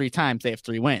battle 3 times. They have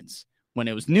 3 wins. When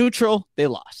it was neutral, they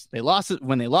lost.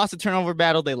 When they lost the turnover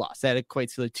battle, they lost. That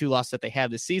equates to the 2 losses that they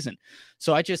have this season.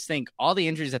 So I just think all the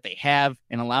injuries that they have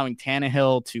and allowing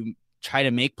Tannehill to try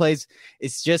to make plays,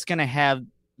 it's just going to have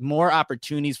more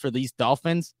opportunities for these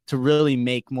Dolphins to really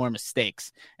make more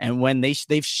mistakes. And when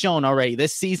they've shown already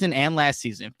this season and last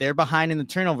season, if they're behind in the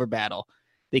turnover battle,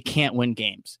 they can't win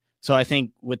games. So I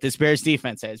think with this Bears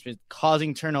defense that has been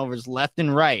causing turnovers left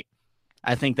and right,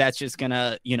 I think that's just going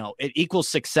to, it equals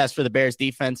success for the Bears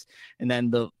defense and then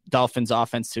the Dolphins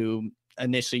offense to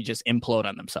initially just implode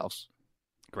on themselves.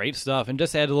 Great stuff. And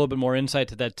just to add a little bit more insight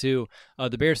to that, too,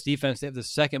 the Bears defense, they have the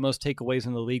second most takeaways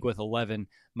in the league with 11.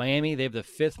 Miami, they have the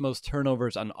fifth most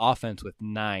turnovers on offense with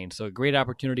 9. So a great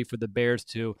opportunity for the Bears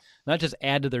to not just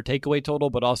add to their takeaway total,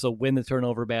 but also win the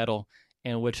turnover battle,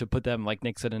 and which would put them, like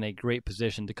Nick said, in a great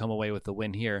position to come away with the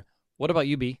win here. What about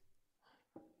you, B?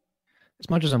 As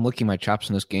much as I'm licking my chops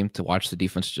in this game to watch the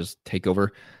defense just take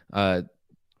over,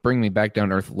 bring me back down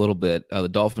to earth a little bit. The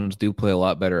Dolphins do play a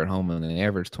lot better at home, and they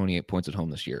average 28 points at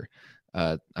home this year.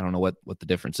 I don't know what the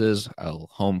difference is.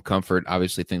 Home comfort,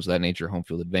 obviously things of that nature, home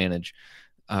field advantage.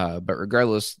 But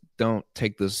regardless, don't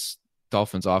take this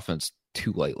Dolphins offense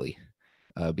too lightly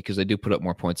because they do put up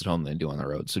more points at home than they do on the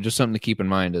road. So just something to keep in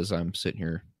mind as I'm sitting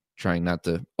here trying not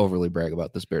to overly brag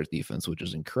about this Bears defense, which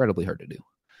is incredibly hard to do.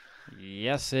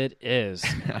 Yes, it is.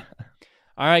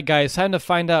 All right, guys, time to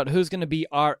find out who's going to be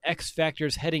our X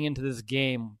Factors heading into this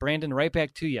game. Brandon, right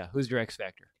back to you. Who's your X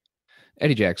Factor?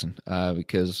 Eddie Jackson,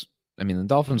 because, I mean, the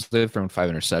Dolphins, they've thrown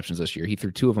 5 interceptions this year. He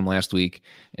threw 2 of them last week.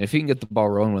 And if he can get the ball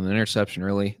rolling with an interception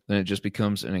early, then it just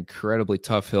becomes an incredibly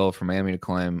tough hill for Miami to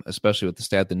climb, especially with the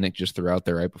stat that Nick just threw out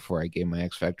there right before I gave my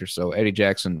X Factor. So Eddie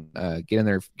Jackson, get in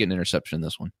there, get an interception in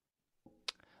this one.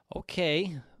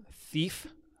 Okay, Thief.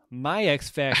 My X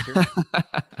Factor,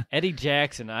 Eddie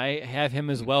Jackson. I have him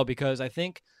as well because I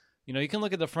think, you can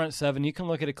look at the front 7, you can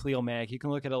look at a Khalil Mack, you can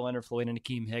look at a Leonard Floyd and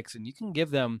Akeem Hicks, and you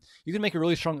can make a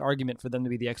really strong argument for them to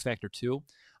be the X Factor too.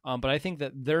 But I think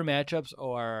that their matchups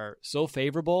are so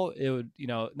favorable, it would,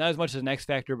 not as much as an X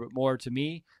Factor, but more to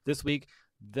me this week,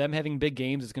 them having big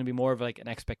games is going to be more of like an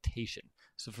expectation.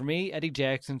 So for me, Eddie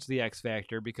Jackson's the X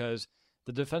Factor because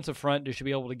the defensive front, they should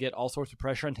be able to get all sorts of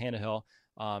pressure on Tannehill.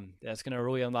 That's going to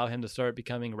really allow him to start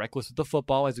becoming reckless with the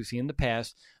football, as we've seen in the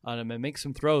past, and make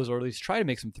some throws, or at least try to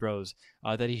make some throws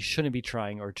that he shouldn't be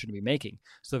trying or shouldn't be making.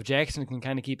 So if Jackson can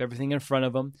kind of keep everything in front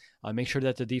of him, make sure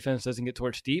that the defense doesn't get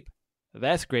torched deep,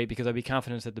 that's great because I'd be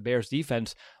confident that the Bears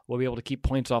defense will be able to keep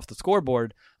points off the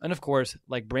scoreboard. And of course,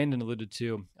 like Brandon alluded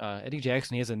to, Eddie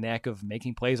Jackson, he has a knack of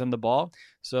making plays on the ball.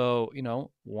 So,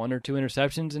 1 or 2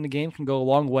 interceptions in the game can go a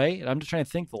long way. And I'm just trying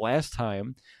to think the last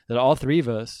time that all 3 of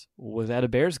us was at a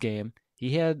Bears game,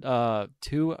 he had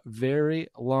 2 very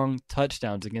long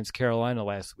touchdowns against Carolina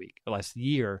last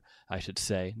year, I should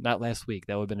say. Not last week.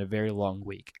 That would have been a very long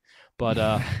week.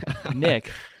 But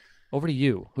Nick, over to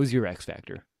you. Who's your X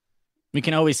Factor? We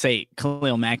can always say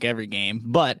Khalil Mack every game,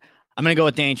 but I'm going to go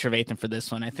with Danny Trevathan for this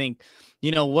one. I think,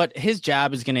 what his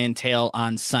job is going to entail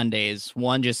on Sundays,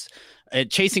 one, just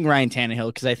chasing Ryan Tannehill,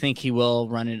 because I think he will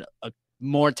run it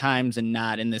more times than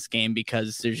not in this game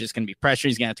because there's just going to be pressure.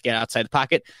 He's going to have to get outside the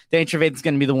pocket. Danny Trevathan's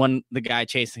going to be the guy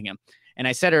chasing him. And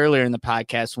I said earlier in the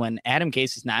podcast, when Adam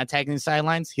Gase is not attacking the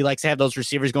sidelines, he likes to have those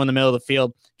receivers go in the middle of the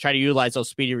field, try to utilize those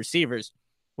speedy receivers.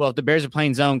 Well, if the Bears are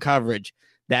playing zone coverage,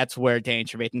 that's where Danny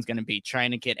Trevathan's going to be,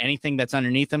 trying to get anything that's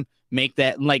underneath him, make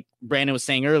that, like Brandon was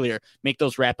saying earlier, make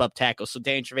those wrap-up tackles. So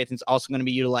Danny Trevathan's also going to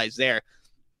be utilized there.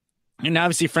 And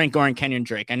obviously Frank Gore and Kenyon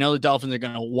Drake. I know the Dolphins are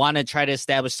going to want to try to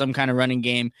establish some kind of running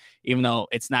game, even though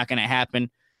it's not going to happen.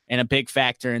 And a big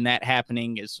factor in that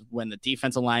happening is when the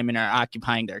defensive linemen are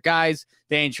occupying their guys.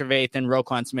 Danny Trevathan,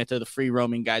 Roquan Smith are the free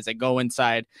roaming guys that go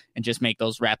inside and just make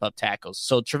those wrap-up tackles.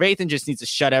 So Trevathan just needs to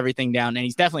shut everything down, and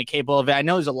he's definitely capable of it. I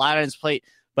know there's a lot on his plate,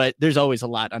 but there's always a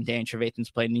lot on Danny Trevathan's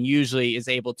plate, and he usually is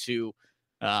able to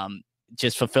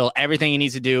just fulfill everything he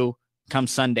needs to do come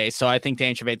Sunday. So I think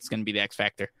Danny Trevathan's going to be the X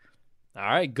Factor. All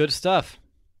right, good stuff.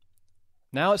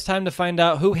 Now it's time to find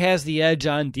out who has the edge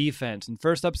on defense. And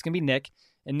first up is going to be Nick.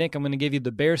 And Nick, I'm going to give you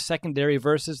the Bears secondary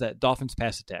versus that Dolphins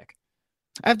pass attack.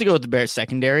 I have to go with the Bears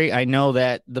secondary. I know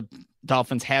that the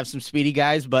Dolphins have some speedy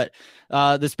guys, but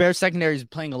this Bears secondary is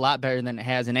playing a lot better than it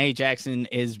has. And A. Jackson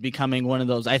is becoming one of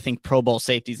those, I think, Pro Bowl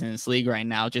safeties in this league right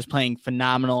now, just playing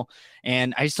phenomenal.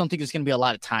 And I just don't think there's going to be a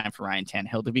lot of time for Ryan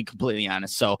Tannehill, to be completely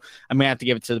honest. So I'm going to have to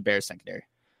give it to the Bears secondary.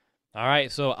 All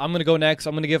right, so I'm going to go next.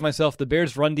 I'm going to give myself the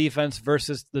Bears run defense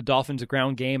versus the Dolphins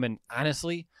ground game. And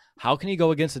honestly, how can you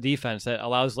go against a defense that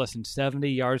allows less than 70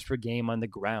 yards per game on the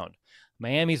ground?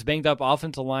 Miami's banged up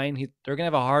offensive line. They're going to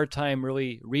have a hard time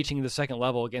really reaching the second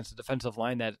level against a defensive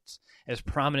line that's as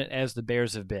prominent as the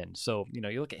Bears have been. So, you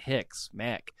look at Hicks,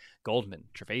 Mack, Goldman,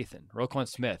 Trevathan, Roquan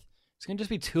Smith. It's going to just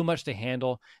be too much to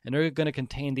handle, and they're going to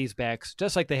contain these backs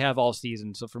just like they have all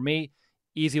season. So for me,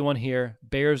 easy one here.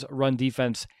 Bears run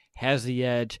defense has the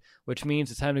edge, which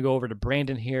means it's time to go over to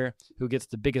Brandon here, who gets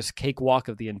the biggest cakewalk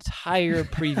of the entire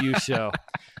preview show.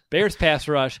 Bears pass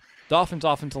rush, Dolphins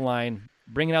offensive line,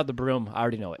 bringing out the broom. I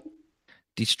already know it.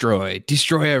 Destroy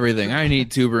everything. I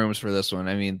need 2 brooms for this one.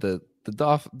 I mean, the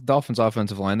Dolphins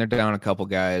offensive line, they're down a couple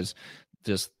guys.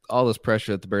 Just all this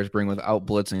pressure that the Bears bring without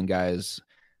blitzing guys.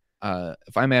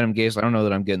 if I'm Adam Gase, I don't know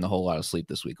that I'm getting a whole lot of sleep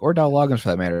this week, or Dow Loggins for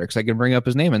that matter, because I can bring up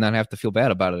his name and not have to feel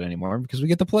bad about it anymore because we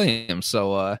get to play him.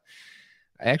 So I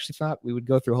actually thought we would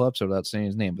go through a whole episode without saying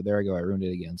his name, but there I go. I ruined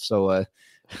it again. So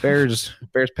Bears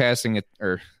passing it,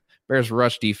 or Bears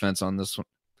rush defense on this one.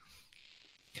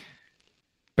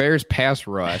 Bears pass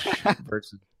rush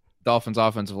versus Dolphins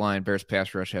offensive line. Bears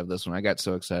pass rush have this one. I got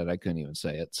so excited I couldn't even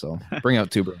say it. So bring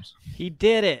out two brooms. He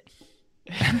did it.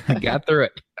 Got through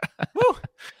it. Woo!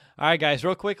 All right, guys,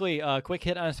 real quickly, quick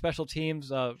hit on special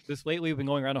teams. This lately we've been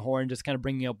going around the horn, just kind of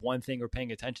bringing up one thing we're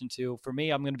paying attention to. For me,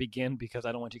 I'm going to begin because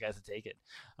I don't want you guys to take it.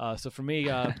 So for me,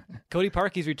 Cody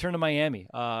Parkey's return to Miami.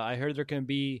 I heard there can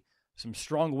be some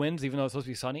strong winds, even though it's supposed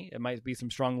to be sunny. It might be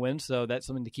some strong winds, so that's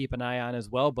something to keep an eye on as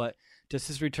well. But just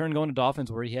his return going to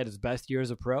Dolphins, where he had his best year as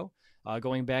a pro,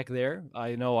 going back there.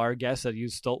 I know our guest said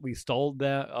we stole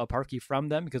the Parkey from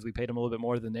them because we paid him a little bit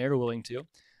more than they're willing to.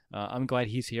 I'm glad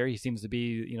he's here. He seems to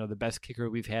be, the best kicker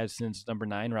we've had since number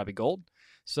 9, Robbie Gould.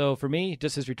 So for me,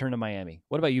 just his return to Miami.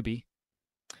 What about you, B?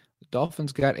 The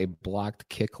Dolphins got a blocked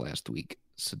kick last week,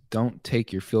 so don't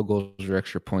take your field goals or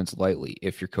extra points lightly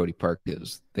if you're Cody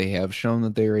Parkey. They have shown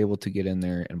that they are able to get in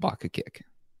there and block a kick.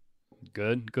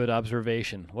 Good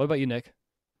observation. What about you, Nick?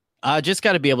 Just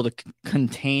got to be able to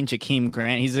contain Jakeem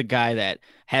Grant. He's a guy that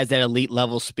has that elite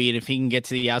level speed. If he can get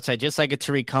to the outside, just like a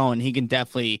Tariq Cohen, he can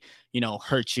definitely,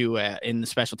 hurt you in the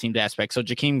special teams aspect. So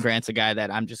Jakeem Grant's a guy that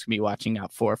I'm just going to be watching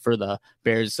out for the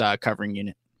Bears covering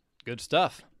unit. Good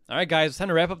stuff. All right, guys, it's time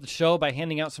to wrap up the show by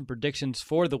handing out some predictions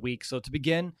for the week. So to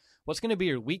begin, what's going to be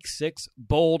your Week 6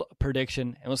 bold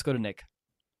prediction? And let's go to Nick.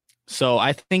 So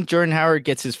I think Jordan Howard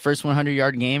gets his first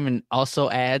 100-yard game and also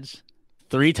adds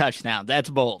 3 touchdowns. That's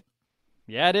bold.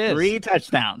 Yeah, it is. 3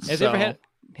 touchdowns.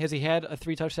 Has he had a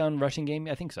 3-touchdown rushing game?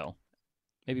 I think so.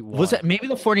 Maybe one. Was that maybe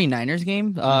the 49ers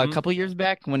game a couple years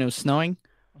back when it was snowing?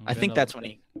 I think that's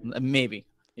when maybe.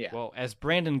 Yeah. Well, as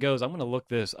Brandon goes, I'm going to look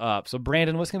this up. So,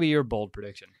 Brandon, what's going to be your bold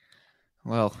prediction?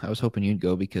 Well, I was hoping you'd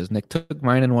go because Nick took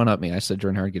mine and one up me. I said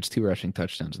Jordan Howard gets 2 rushing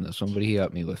touchdowns in this one, but he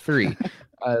upped me with 3.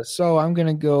 So I'm going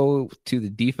to go to the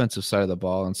defensive side of the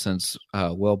ball. And since,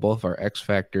 both of our X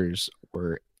factors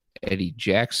were Eddie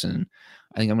Jackson,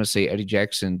 I think I'm going to say Eddie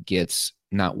Jackson gets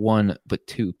not 1, but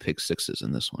 2 pick sixes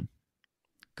in this one.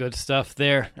 Good stuff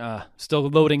there. Still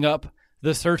loading up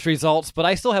the search results, but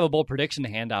I still have a bold prediction to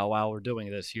hand out while we're doing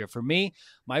this here. For me,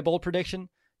 my bold prediction,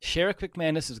 Sherrick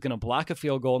McManus is going to block a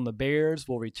field goal, and the Bears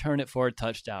will return it for a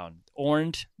touchdown.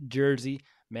 Orange jersey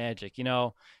magic.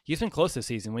 He's been close this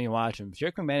season when you watch him.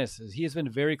 Sherrick McManus, he has been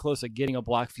very close at getting a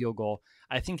blocked field goal.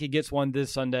 I think he gets one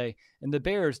this Sunday. And the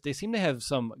Bears, they seem to have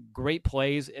some great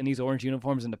plays in these orange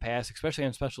uniforms in the past, especially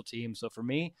on special teams. So for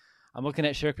me, I'm looking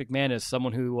at Sherrick McManus,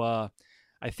 someone who I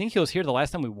think he was here the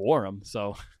last time we wore him.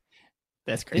 So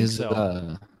that's great. Is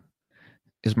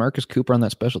Marcus Cooper on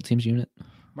that special teams unit?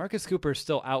 Marcus Cooper is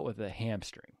still out with a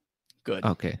hamstring. Good.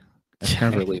 Okay. That's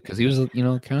kind of a relief because he was, kind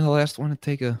of the last one to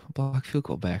take a block field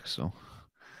goal back. So,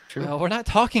 true. Well, we're not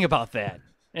talking about that,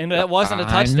 and that wasn't a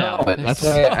touchdown. I know. That's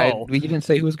why we didn't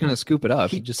say he was going to scoop it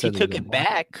up. He just said he took it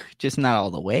back, just not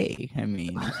all the way. I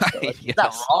mean, yes.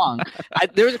 Not wrong.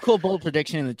 There was a cool bold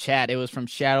prediction in the chat. It was from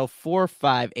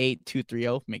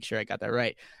Shadow458230. Make sure I got that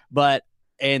right. But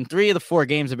in 3 of the 4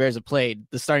 games the Bears have played,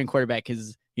 the starting quarterback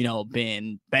has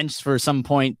been benched for some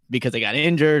point because they got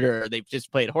injured or they've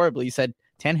just played horribly. He said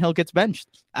Tannehill gets benched.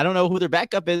 I don't know who their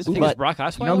backup is. But it's Brock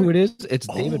Osweiler? You know who it is? It's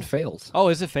David Fales. Oh,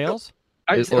 is it Fales?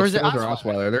 Or is it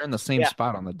Osweiler? They're in the same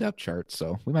spot on the depth chart,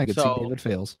 so we might get to see David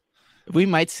Fales. We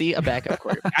might see a backup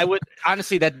quarterback. I would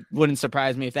honestly, that wouldn't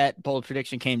surprise me if that bold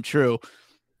prediction came true.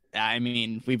 I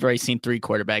mean, we've already seen 3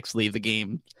 quarterbacks leave the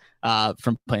game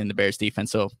from playing the Bears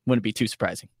defense, so wouldn't be too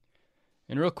surprising.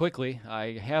 And real quickly,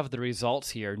 I have the results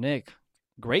here. Nick,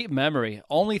 great memory.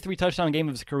 Only 3 touchdown game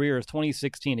of his career is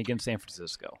 2016 against San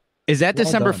Francisco. Is that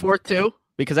December 4th too?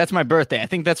 Because that's my birthday. I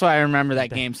think that's why I remember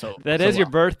that game. So that is your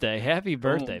birthday. Happy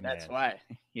birthday, man. That's why.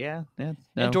 Yeah. And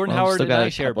Jordan Howard and I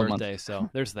share a birthday, so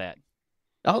there's that.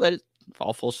 Oh, that is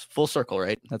all full circle,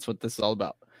 right? That's what this is all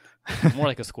about. More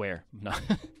like a square. No.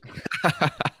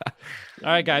 All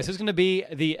right, guys, who's going to be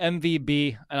the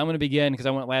MVP? And I'm going to begin because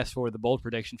I went last for the bold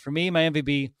prediction. For me, my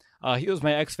MVP, he was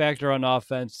my X factor on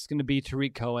offense. It's going to be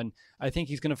Tariq Cohen. I think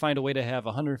he's going to find a way to have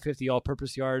 150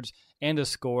 all-purpose yards and a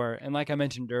score. And like I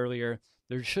mentioned earlier,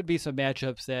 there should be some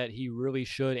matchups that he really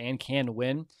should and can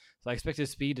win. So I expect his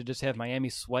speed to just have Miami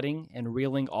sweating and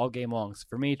reeling all game long. So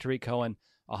for me, Tariq Cohen,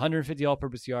 150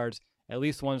 all-purpose yards, at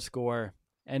least 1 score,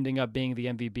 ending up being the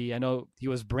MVP. I know he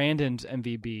was Brandon's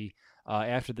MVP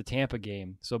after the Tampa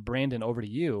game. So, Brandon, over to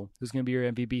you. Who's going to be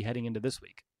your MVP heading into this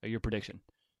week? Your prediction?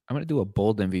 I'm going to do a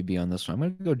bold MVP on this one. I'm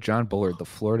going to go John Bullard. The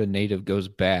Florida native goes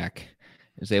back,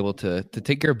 is able to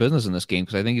take care of business in this game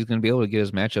because I think he's going to be able to get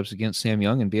his matchups against Sam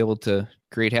Young and be able to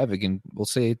create havoc. And we'll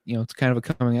say, it's kind of a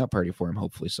coming out party for him,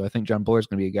 hopefully. So I think John Bullard's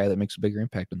going to be a guy that makes a bigger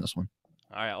impact in this one.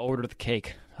 All right, I'll order the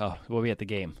cake. Oh, we'll be at the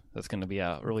game. That's going to be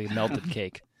a really melted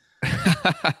cake.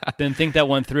 Didn't think that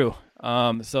one through.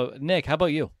 So Nick, how about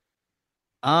you?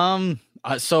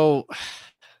 So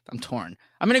I'm torn.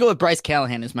 I'm going to go with Bryce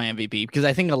Callahan as my MVP because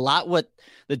I think a lot what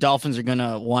the Dolphins are going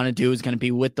to want to do is going to be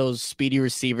with those speedy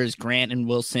receivers, Grant and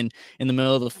Wilson, in the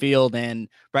middle of the field. And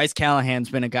Bryce Callahan's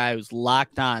been a guy who's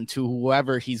locked on to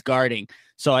whoever he's guarding.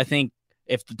 So I think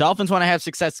if the Dolphins want to have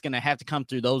success, it's going to have to come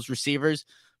through those receivers.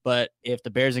 But if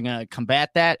the Bears are going to combat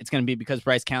that, it's going to be because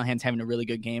Bryce Callahan's having a really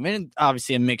good game. And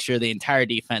obviously a mixture of the entire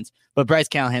defense. But Bryce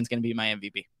Callahan's going to be my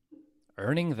MVP.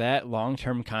 Earning that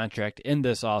long-term contract in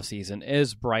this offseason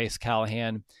is Bryce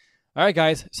Callahan. All right,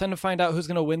 guys, it's time to find out who's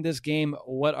going to win this game,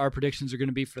 what our predictions are going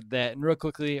to be for that. And real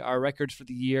quickly, our records for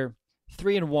the year,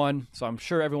 3-1. So I'm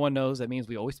sure everyone knows that means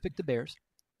we always pick the Bears.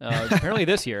 Apparently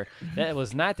this year, that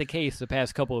was not the case the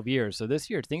past couple of years. So this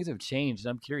year, things have changed,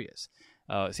 and I'm curious.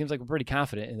 It seems like we're pretty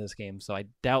confident in this game, so I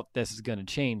doubt this is going to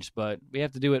change. But we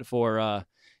have to do it for,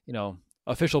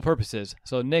 official purposes.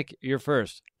 So, Nick, you're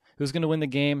first. Who's going to win the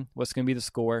game? What's going to be the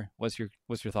score? What's your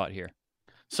thought here?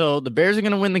 So the Bears are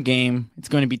going to win the game. It's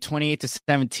going to be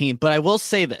 28-17. But I will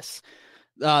say this.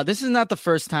 This is not the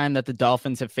first time that the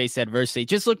Dolphins have faced adversity.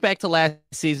 Just look back to last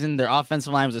season. Their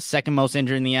offensive line was the second most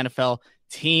injured in the NFL.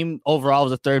 Team overall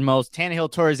was the third most.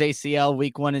 Tannehill tore his ACL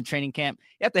week 1 in training camp.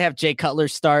 You have to have Jay Cutler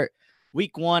start.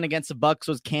 Week 1 against the Bucs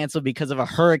was canceled because of a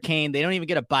hurricane. They don't even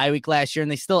get a bye week last year, and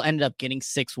they still ended up getting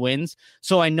 6 wins.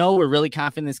 So I know we're really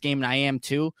confident in this game, and I am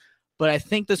too. But I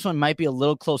think this one might be a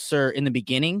little closer in the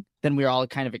beginning than we were all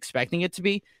kind of expecting it to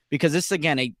be, because this is,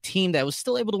 again, a team that was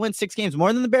still able to win 6 games,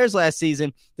 more than the Bears last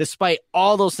season, despite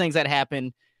all those things that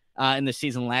happened in the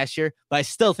season last year. But I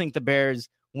still think the Bears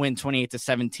win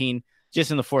 28-17. Just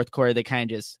in the fourth quarter, they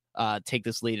kind of just take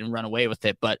this lead and run away with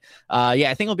it. But, I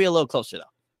think it'll be a little closer, though.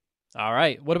 All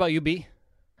right. What about you, B?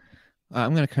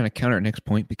 I'm going to kind of counter Nick's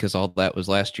point because all that was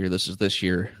last year. This is this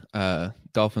year.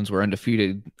 Dolphins were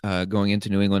undefeated going into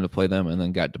New England to play them and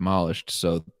then got demolished.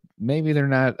 So maybe they're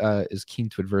not as keen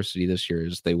to adversity this year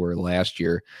as they were last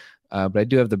year. But I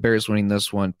do have the Bears winning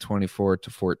this one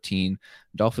 24-14.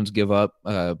 Dolphins give up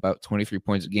about 23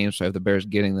 points a game, so I have the Bears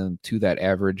getting them to that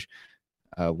average.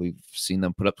 We've seen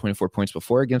them put up 24 points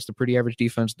before against a pretty average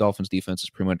defense. Dolphins defense is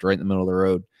pretty much right in the middle of the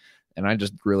road. And I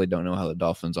just really don't know how the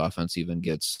Dolphins offense even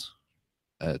gets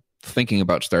thinking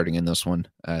about starting in this one.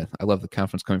 I love the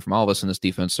confidence coming from all of us in this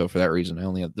defense. So for that reason, I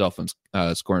only have the Dolphins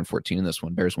scoring 14 in this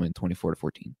one. Bears win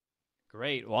 24-14.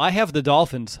 Great. Well, I have the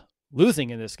Dolphins losing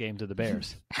in this game to the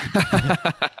Bears.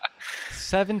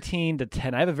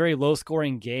 17-10. I have a very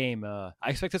low-scoring game. I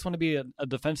expect this one to be a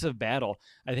defensive battle.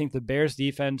 I think the Bears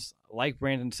defense, like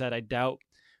Brandon said, I doubt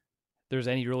there's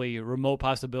any really remote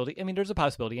possibility. I mean, there's a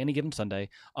possibility any given Sunday.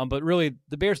 But really,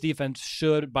 the Bears defense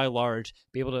should, by large,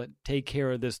 be able to take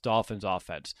care of this Dolphins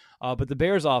offense. But the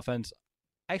Bears offense,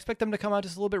 I expect them to come out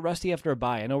just a little bit rusty after a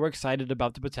bye. I know we're excited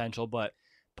about the potential, but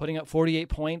putting up 48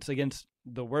 points against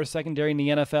the worst secondary in the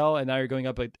NFL, and now you're going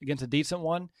up against a decent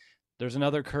one, there's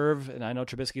another curve. And I know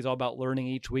Trubisky's all about learning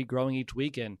each week, growing each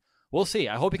week, and we'll see.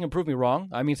 I hope he can prove me wrong.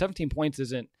 I mean, 17 points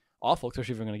isn't awful,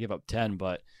 especially if you're going to give up 10,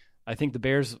 but I think the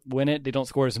Bears win it. They don't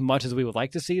score as much as we would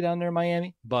like to see down there in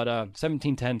Miami, but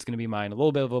 17-10 is going to be mine. A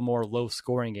little bit of a more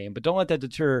low-scoring game, but don't let that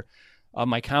deter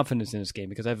my confidence in this game,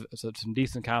 because I have some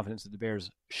decent confidence that the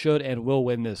Bears should and will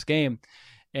win this game.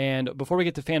 And before we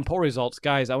get to fan poll results,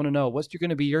 guys, I want to know what's going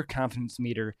to be your confidence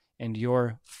meter and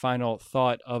your final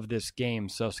thought of this game.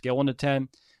 So scale 1 to 10,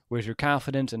 where's your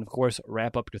confidence? And, of course,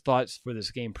 wrap up your thoughts for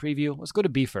this game preview. Let's go to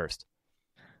B first.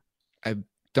 I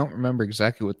don't remember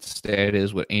exactly what the stat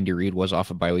is, what Andy Reid was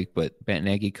off a bye week, but Matt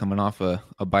Nagy coming off a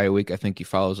bye week, I think he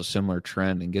follows a similar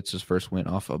trend and gets his first win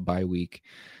off a bye week.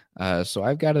 So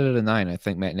I've got it at a 9. I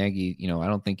think Matt Nagy, I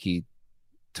don't think he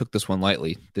took this one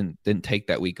lightly, didn't take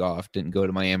that week off, didn't go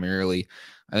to Miami early.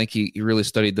 I think he really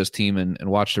studied this team and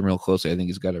watched them real closely. I think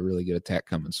he's got a really good attack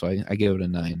coming. So I gave it a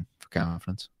 9 for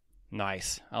confidence.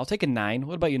 Nice. I'll take a 9.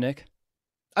 What about you, Nick?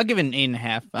 I'll give it an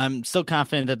 8.5. I'm still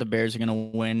confident that the Bears are going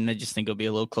to win. I just think it'll be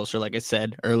a little closer, like I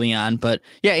said, early on. But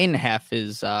yeah, 8.5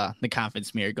 is the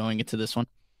confidence meter going into this one.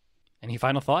 Any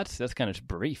final thoughts? That's kind of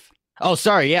brief. Oh,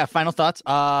 sorry. Yeah, final thoughts.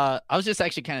 I was just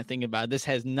actually kind of thinking about it. This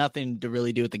has nothing to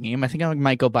really do with the game. I think I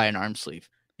might go buy an arm sleeve.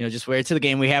 Just wear it to the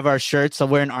game. We have our shirts. I'll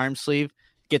wear an arm sleeve,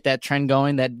 get that trend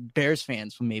going. That Bears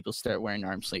fans will maybe start wearing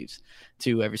arm sleeves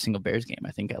to every single Bears game.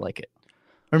 I think I like it.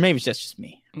 Or maybe it's just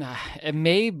me. Nah, it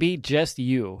may be just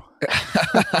you.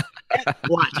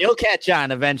 Watch, he'll catch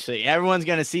on eventually. Everyone's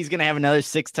going to see he's going to have another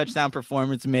 6 touchdown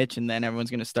performance, Mitch, and then everyone's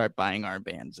going to start buying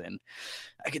armbands. And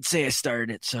I could say I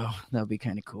started it, so that'll be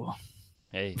kind of cool.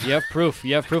 Hey, you have proof.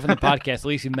 You have proof in the podcast. At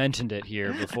least you mentioned it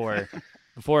here before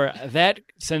that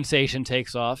sensation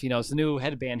takes off. You know, it's the new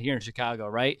headband here in Chicago,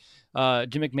 right?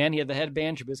 Jim McMahon, he had the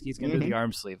headband. Trubisky's going to do the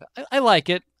arm sleeve. I like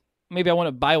it. Maybe I want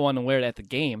to buy one and wear it at the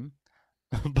game.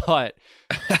 But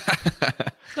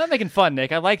it's not making fun,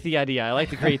 Nick. I like the idea. I like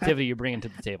the creativity you're bringing to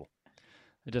the table.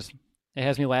 It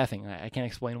has me laughing. I can't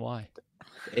explain why.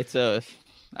 I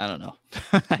don't know.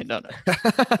 I don't know.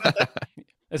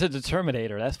 It's a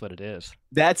determinator. That's what it is.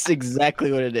 That's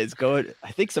exactly what it is.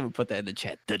 I think someone put that in the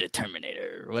chat, the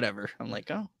determinator or whatever. I'm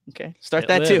like, oh, okay. Start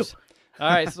that too. All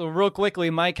right, so real quickly,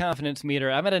 my confidence meter.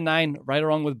 I'm at a 9, right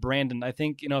along with Brandon. I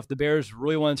think, if the Bears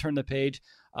really want to turn the page,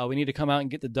 we need to come out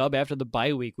and get the dub after the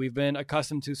bye week. We've been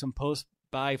accustomed to some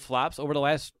post-bye flops over the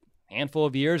last handful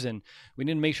of years, and we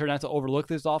need to make sure not to overlook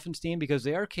this Dolphins team because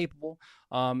they are capable,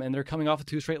 and they're coming off of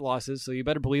 2 straight losses, so you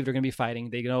better believe they're going to be fighting.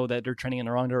 They know that they're trending in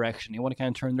the wrong direction. You want to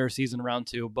kind of turn their season around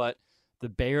too, but the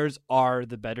Bears are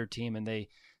the better team, and they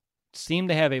seem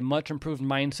to have a much improved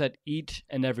mindset each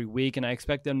and every week, and I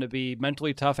expect them to be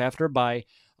mentally tough after a bye,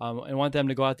 and want them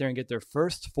to go out there and get their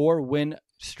first 4-win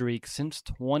streak since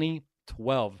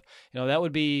 2012. That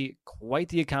would be quite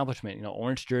the accomplishment.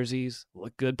 Orange jerseys,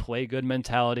 look good, play good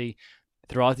mentality,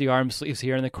 throw out the arm sleeves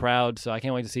here in the crowd. So I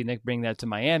can't wait to see Nick bring that to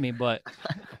Miami, but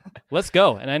let's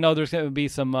go. And I know there's going to be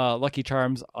some lucky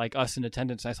charms like us in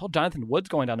attendance. I saw Jonathan Woods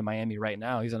going down to Miami right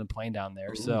now. He's on a plane down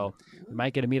there. So we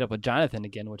might get to meet up with Jonathan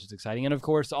again, which is exciting. And of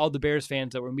course, all the Bears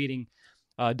fans that we're meeting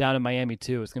down in Miami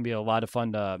too. It's going to be a lot of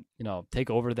fun to, take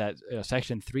over that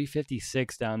section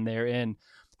 356 down there in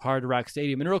Hard Rock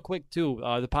Stadium. And real quick too,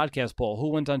 the podcast poll,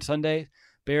 who wins on Sunday?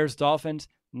 Bears, Dolphins.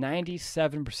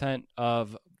 97%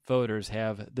 of voters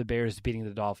have the Bears beating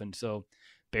the Dolphins. So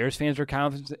Bears fans are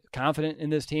confident in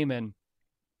this team, and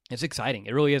it's exciting.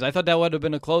 It really is. I thought that would have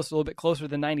been a little bit closer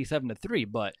than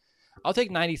 97-3, but I'll take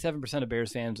 97% of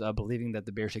Bears fans believing that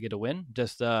the Bears should get a win.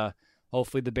 Just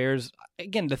hopefully the Bears,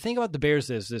 again, the thing about the Bears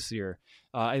is this year,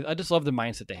 I just love the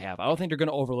mindset they have. I don't think they're going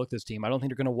to overlook this team. I don't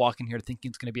think they're going to walk in here thinking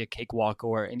it's going to be a cakewalk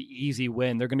or an easy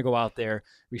win. They're going to go out there,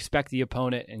 respect the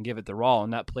opponent, and give it their all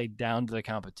and not play down to the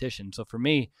competition. So for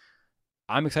me,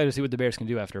 I'm excited to see what the Bears can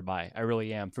do after a bye. I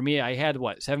really am. For me, I had,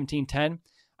 17-10?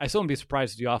 I still wouldn't be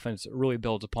surprised if the offense really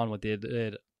builds upon what they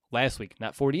did last week.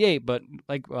 Not 48, but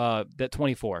like that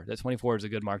 24. That 24 is a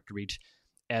good mark to reach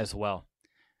as well.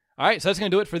 All right, so that's going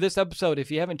to do it for this episode.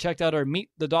 If you haven't checked out our Meet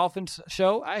the Dolphins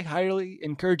show, I highly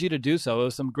encourage you to do so. It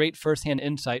was some great firsthand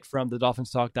insight from the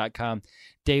DolphinsTalk.com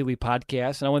daily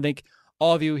podcast. And I want to thank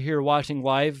all of you here watching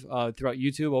live throughout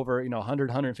YouTube, over 100,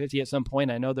 150 at some point.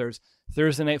 I know there's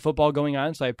Thursday Night Football going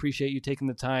on, so I appreciate you taking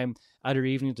the time out of your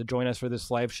evening to join us for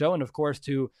this live show. And, of course,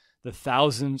 to the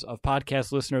thousands of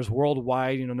podcast listeners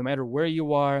worldwide, no matter where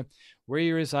you are, where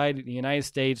you reside in the United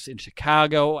States, in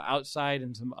Chicago, outside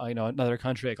in some, another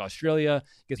country like Australia,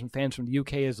 get some fans from the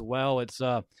UK as well. It's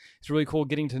really cool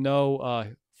getting to know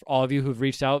all of you who've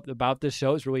reached out about this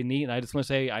show. It's really neat. And I just want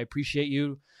to say I appreciate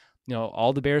you,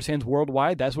 all the Bears fans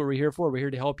worldwide. That's what we're here for. We're here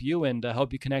to help you and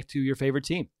help you connect to your favorite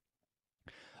team.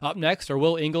 Up next, our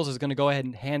Will Ingles is going to go ahead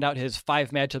and hand out his 5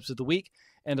 matchups of the week.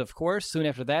 And of course, soon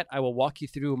after that, I will walk you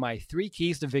through my 3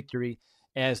 keys to victory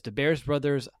as the Bears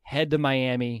brothers head to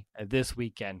Miami this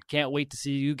weekend. Can't wait to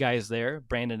see you guys there,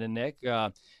 Brandon and Nick,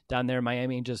 down there in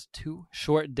Miami in just 2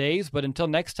 short days. But until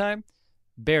next time,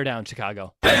 bear down,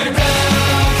 Chicago. Bear down,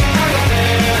 Chicago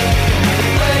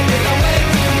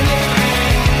Bears.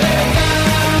 Bear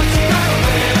down, Chicago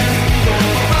Bears. Go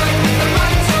fight the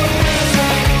fight so we'll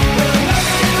we'll never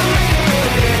get away from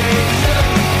the nation.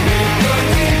 With your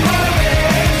team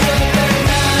formation. Bear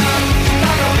down,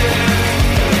 Chicago Bears.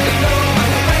 There's no one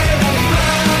to bear them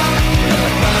down. The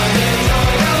pride and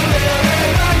joy of living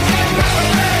on Chicago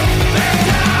Bears. Bear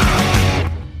down.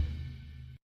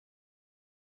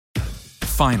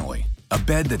 Finally, a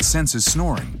bed that senses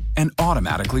snoring and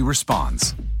automatically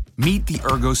responds. Meet the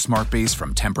Ergo Smart Base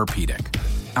from Tempur-Pedic,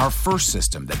 our first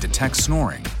system that detects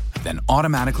snoring, then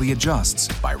automatically adjusts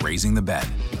by raising the bed.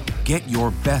 Get your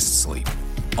best sleep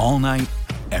all night,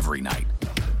 every night.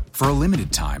 For a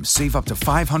limited time, save up to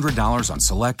 $500 on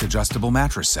select adjustable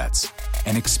mattress sets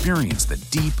and experience the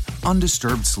deep,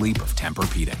 undisturbed sleep of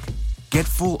Tempur-Pedic. Get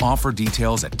full offer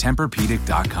details at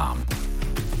TempurPedic.com.